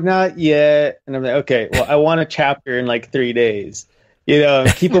 no, not yet. And I'm like, okay, well, I want a chapter in like 3 days,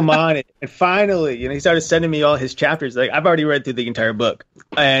 keep him on it. And finally, he started sending me all his chapters. Like, I've already read through the entire book,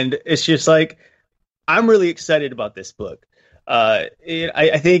 and it's just like, I'm really excited about this book. I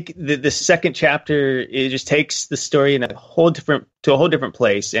think the second chapter, it just takes the story in a whole different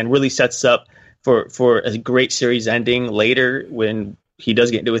place, and really sets up for a great series ending later when he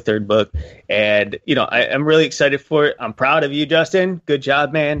does get into a third book. And I'm really excited for it. I'm proud of you, Justin. Good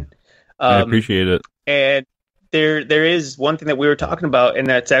job, man. I appreciate it. And there is one thing that we were talking about, and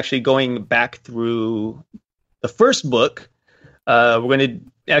that's actually going back through the first book. We're going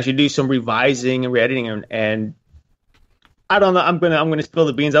to actually do some revising and re-editing, and I don't know. I'm gonna spill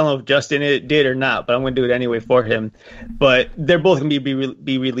the beans. I don't know if Justin did or not, but I'm gonna do it anyway for him. But they're both gonna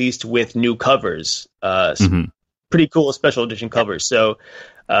be released with new covers, pretty cool special edition covers. So,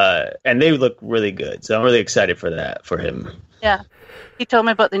 and they look really good. So I'm really excited for that for him. Yeah, he told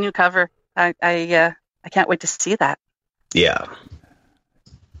me about the new cover. I can't wait to see that. Yeah.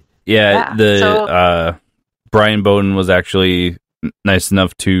 Brian Bowden was actually nice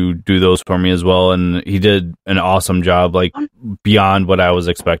enough to do those for me as well, and he did an awesome job, like beyond what I was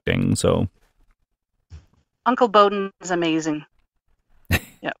expecting. So Uncle Bowden is amazing.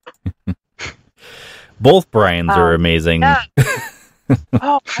 Yep. Both Brians are amazing. Yeah.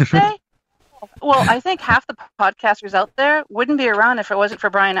 Oh, are they? Well, I think half the podcasters out there wouldn't be around if it wasn't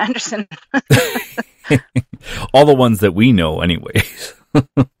for Brian Anderson. All the ones that we know anyways.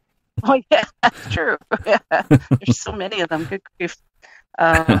 Oh yeah, that's true. Yeah. There's so many of them. Good grief.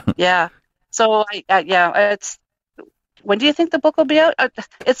 Yeah. So it's. When do you think the book will be out?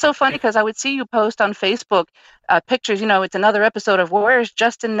 It's so funny because I would see you post on Facebook pictures. It's another episode of Where's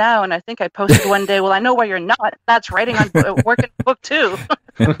Justin Now, and I think I posted one day. Well, I know where you're not. That's writing on working book 2.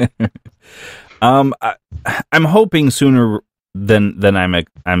 I'm hoping sooner than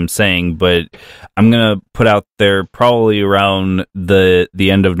I'm saying, but I'm gonna put out there probably around the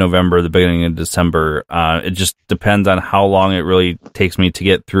end of November, the beginning of December. It just depends on how long it really takes me to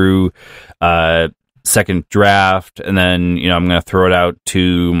get through second draft, and then I'm gonna throw it out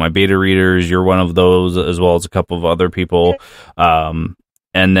to my beta readers. You're one of those, as well as a couple of other people, and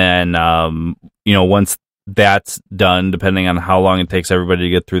then once that's done, depending on how long it takes everybody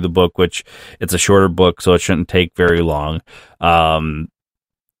to get through the book, which it's a shorter book, so it shouldn't take very long. Then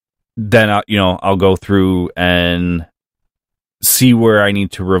I'll go through and see where I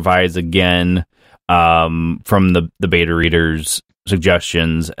need to revise again from the beta readers'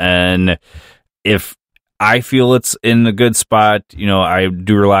 suggestions, and if I feel it's in a good spot, I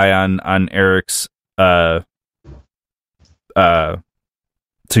do rely on Eric's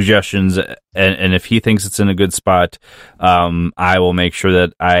suggestions, and if he thinks it's in a good spot, I will make sure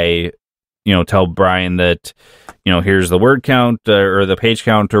that I tell Brian that here's the word count or the page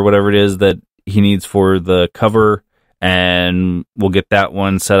count or whatever it is that he needs for the cover, and we'll get that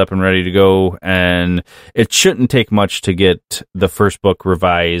one set up and ready to go. And it shouldn't take much to get the first book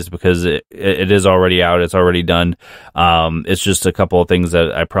revised because it is already out, it's already done. It's just a couple of things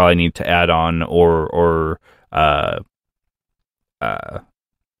that I probably need to add on or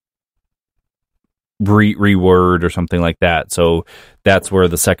reword or something like that. So that's where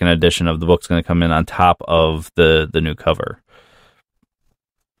the second edition of the book's going to come in on top of the new cover.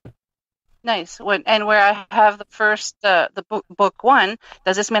 Nice. Where I have the first the book 1,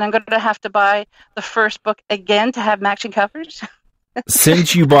 does this mean I'm going to have to buy the first book again to have matching covers?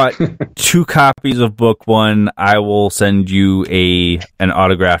 Since you bought 2 copies of book 1, I will send you an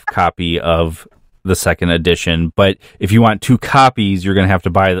autographed copy of the second edition. But if you want 2 copies, you're going to have to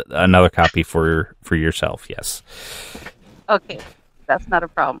buy another copy for yourself. Yes. Okay, that's not a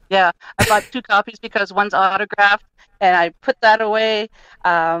problem. Yeah, I bought 2 copies because one's autographed, and I put that away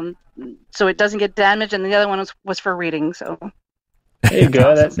so it doesn't get damaged, and the other one was for reading. So there you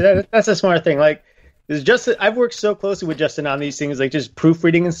go. That's a smart thing. Like Because Justin, I've worked so closely with Justin on these things, like just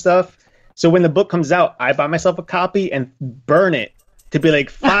proofreading and stuff. So when the book comes out, I buy myself a copy and burn it to be like,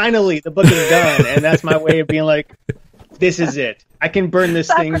 finally, the book is done. And that's my way of being like, this is it. I can burn this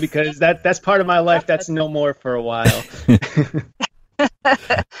thing because that's part of my life that's no more for a while.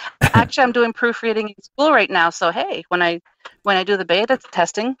 Actually, I'm doing proofreading in school right now. So, hey, when I do the beta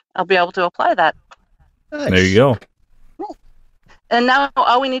testing, I'll be able to apply that. Nice. There you go. And now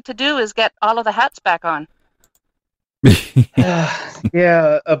all we need to do is get all of the hats back on.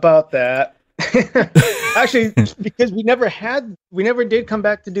 Yeah, about that. Actually, because we never did come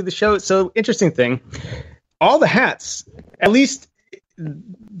back to do the show. So interesting thing, all the hats, at least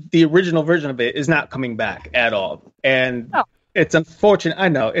the original version of it, is not coming back at all. And it's unfortunate. I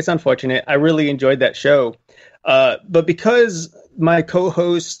know it's unfortunate. I really enjoyed that show. But because my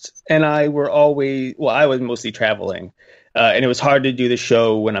co-host and I were I was mostly traveling. And it was hard to do the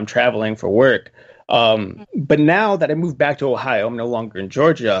show when I'm traveling for work. But now that I moved back to Ohio, I'm no longer in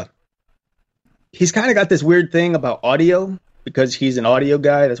Georgia. He's kind of got this weird thing about audio because he's an audio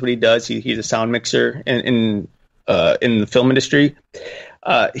guy. That's what he does. He's a sound mixer in the film industry.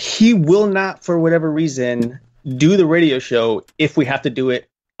 He will not, for whatever reason, do the radio show if we have to do it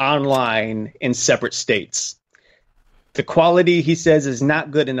online in separate states. The quality, he says, is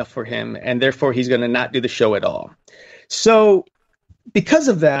not good enough for him, and therefore he's going to not do the show at all. So because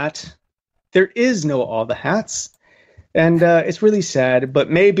of that, there is no All the Hats, and it's really sad, but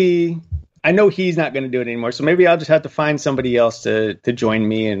maybe, I know he's not going to do it anymore, so maybe I'll just have to find somebody else to join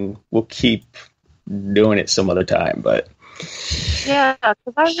me, and we'll keep doing it some other time. But yeah,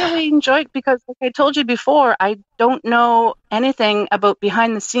 because I really enjoyed, because like I told you before, I don't know anything about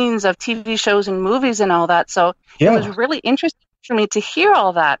behind the scenes of TV shows and movies and all that, so it was really interesting for me to hear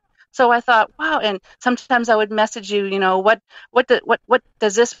all that. So I thought, wow, and sometimes I would message you, what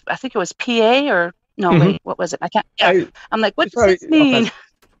does this, I think it was PA or, no, wait, what was it? I can't, I'm like, what does this mean?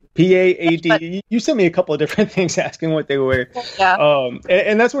 PAAD. You sent me a couple of different things asking what they were. Yeah.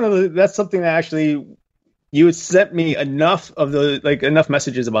 And that's that's something that actually, you had sent me enough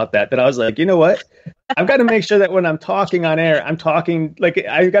messages about that I was like, you know what? I've got to make sure that when I'm talking on air, I'm talking,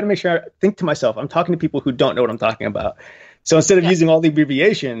 I've got to make sure I think to myself, I'm talking to people who don't know what I'm talking about. So instead of using all the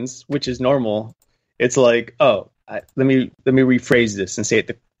abbreviations, which is normal, it's like, let me rephrase this and say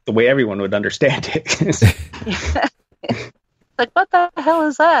it the way everyone would understand it. Like, what the hell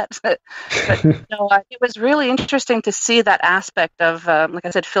is that? But it was really interesting to see that aspect of, like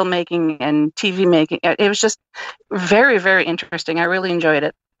I said, filmmaking and TV making. It was just very, very interesting. I really enjoyed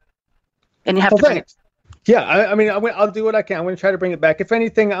it. And you have to bring it. Yeah, I mean, I'll do what I can. I'm going to try to bring it back. If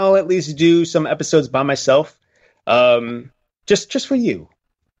anything, I'll at least do some episodes by myself. Just for you.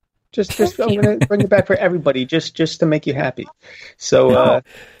 Just I'm going to bring it back for everybody, just to make you happy. So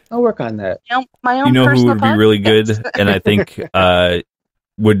I'll work on that. My own who personal would be really good, and I think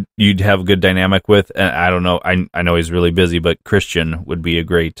you'd have a good dynamic with, and I don't know, I know he's really busy, but Christian would be a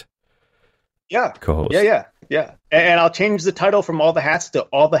great co-host. Yeah. And I'll change the title from All the Hats to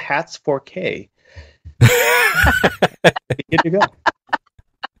All the Hats 4K. Good to go.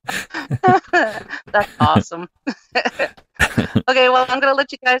 That's awesome. Okay, well, I'm going to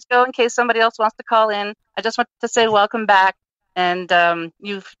let you guys go in case somebody else wants to call in. I just want to say welcome back, and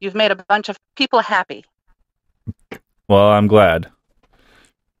you've made a bunch of people happy. Well, I'm glad.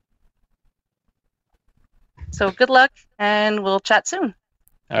 So good luck, and we'll chat soon.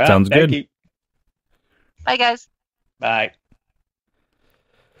 All right, sounds good. You. Bye, guys. Bye.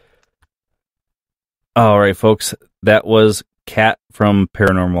 All right, folks. That was Kat from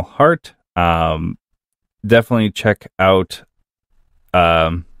Paranormal Heart. Definitely check out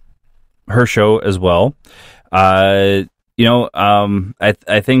her show as well. I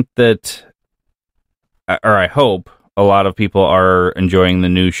think that, or I hope, a lot of people are enjoying the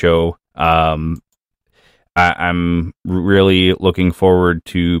new show. I'm really looking forward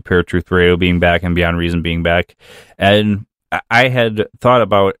to ParaTruth Radio being back and Beyond Reason being back. And I had thought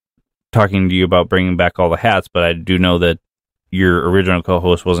about talking to you about bringing back All the Hats, but I do know that your original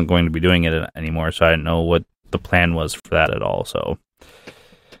co-host wasn't going to be doing it anymore, so I didn't know what the plan was for that at all. So,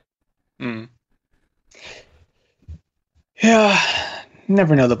 yeah,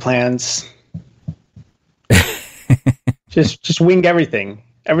 never know the plans. just wing everything.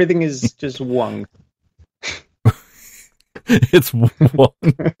 Everything is just wung. It's wung.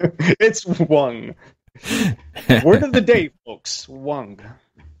 It's wung. Word of the day, folks. Wung.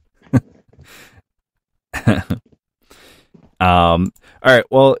 All right.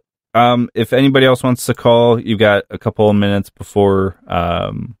 Well, if anybody else wants to call, you've got a couple of minutes before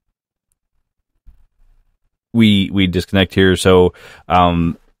we disconnect here. So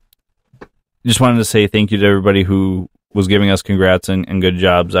just wanted to say thank you to everybody who was giving us congrats and good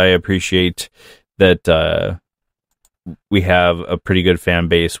jobs. I appreciate that we have a pretty good fan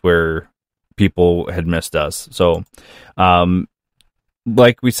base where people had missed us. So,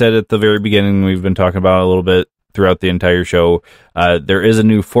 like we said at the very beginning, we've been talking about it a little bit throughout the entire show. There is a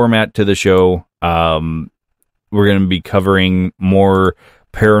new format to the show. We're going to be covering more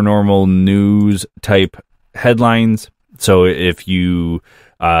paranormal news type headlines. So if you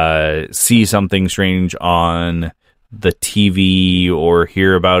see something strange on the TV or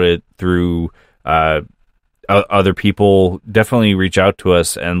hear about it through other people, definitely reach out to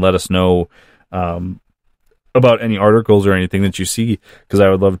us and let us know about any articles or anything that you see, because I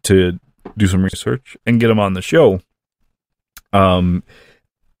would love to do some research and get them on the show. On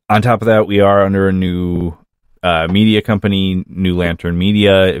top of that, we are under a new media company, New Lantern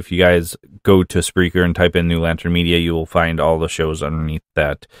Media. If you guys go to Spreaker and type in New Lantern Media, you will find all the shows underneath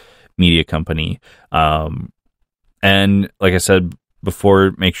that media company. And like I said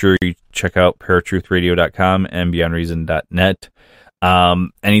before, make sure you check out ParaTruthRadio.com and BeyondReason.net.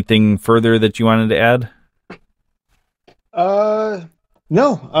 Anything further that you wanted to add?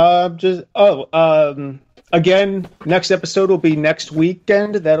 No. Again, next episode will be next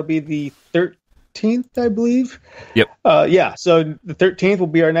weekend. That'll be the 13th, I believe. Yep. Yeah. So the 13th will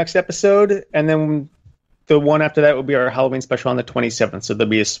be our next episode, and then the one after that will be our Halloween special on the 27th. So there'll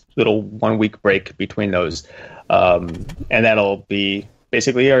be a little 1 week break between those, and that'll be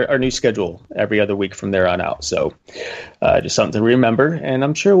basically our new schedule every other week from there on out. So just something to remember, and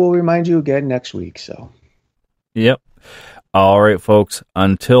I'm sure we'll remind you again next week. So. Yep. All right, folks.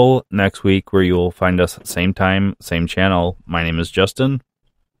 Until next week, where you'll find us same time, same channel. My name is Justin.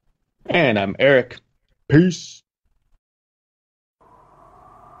 And I'm Eric. Peace.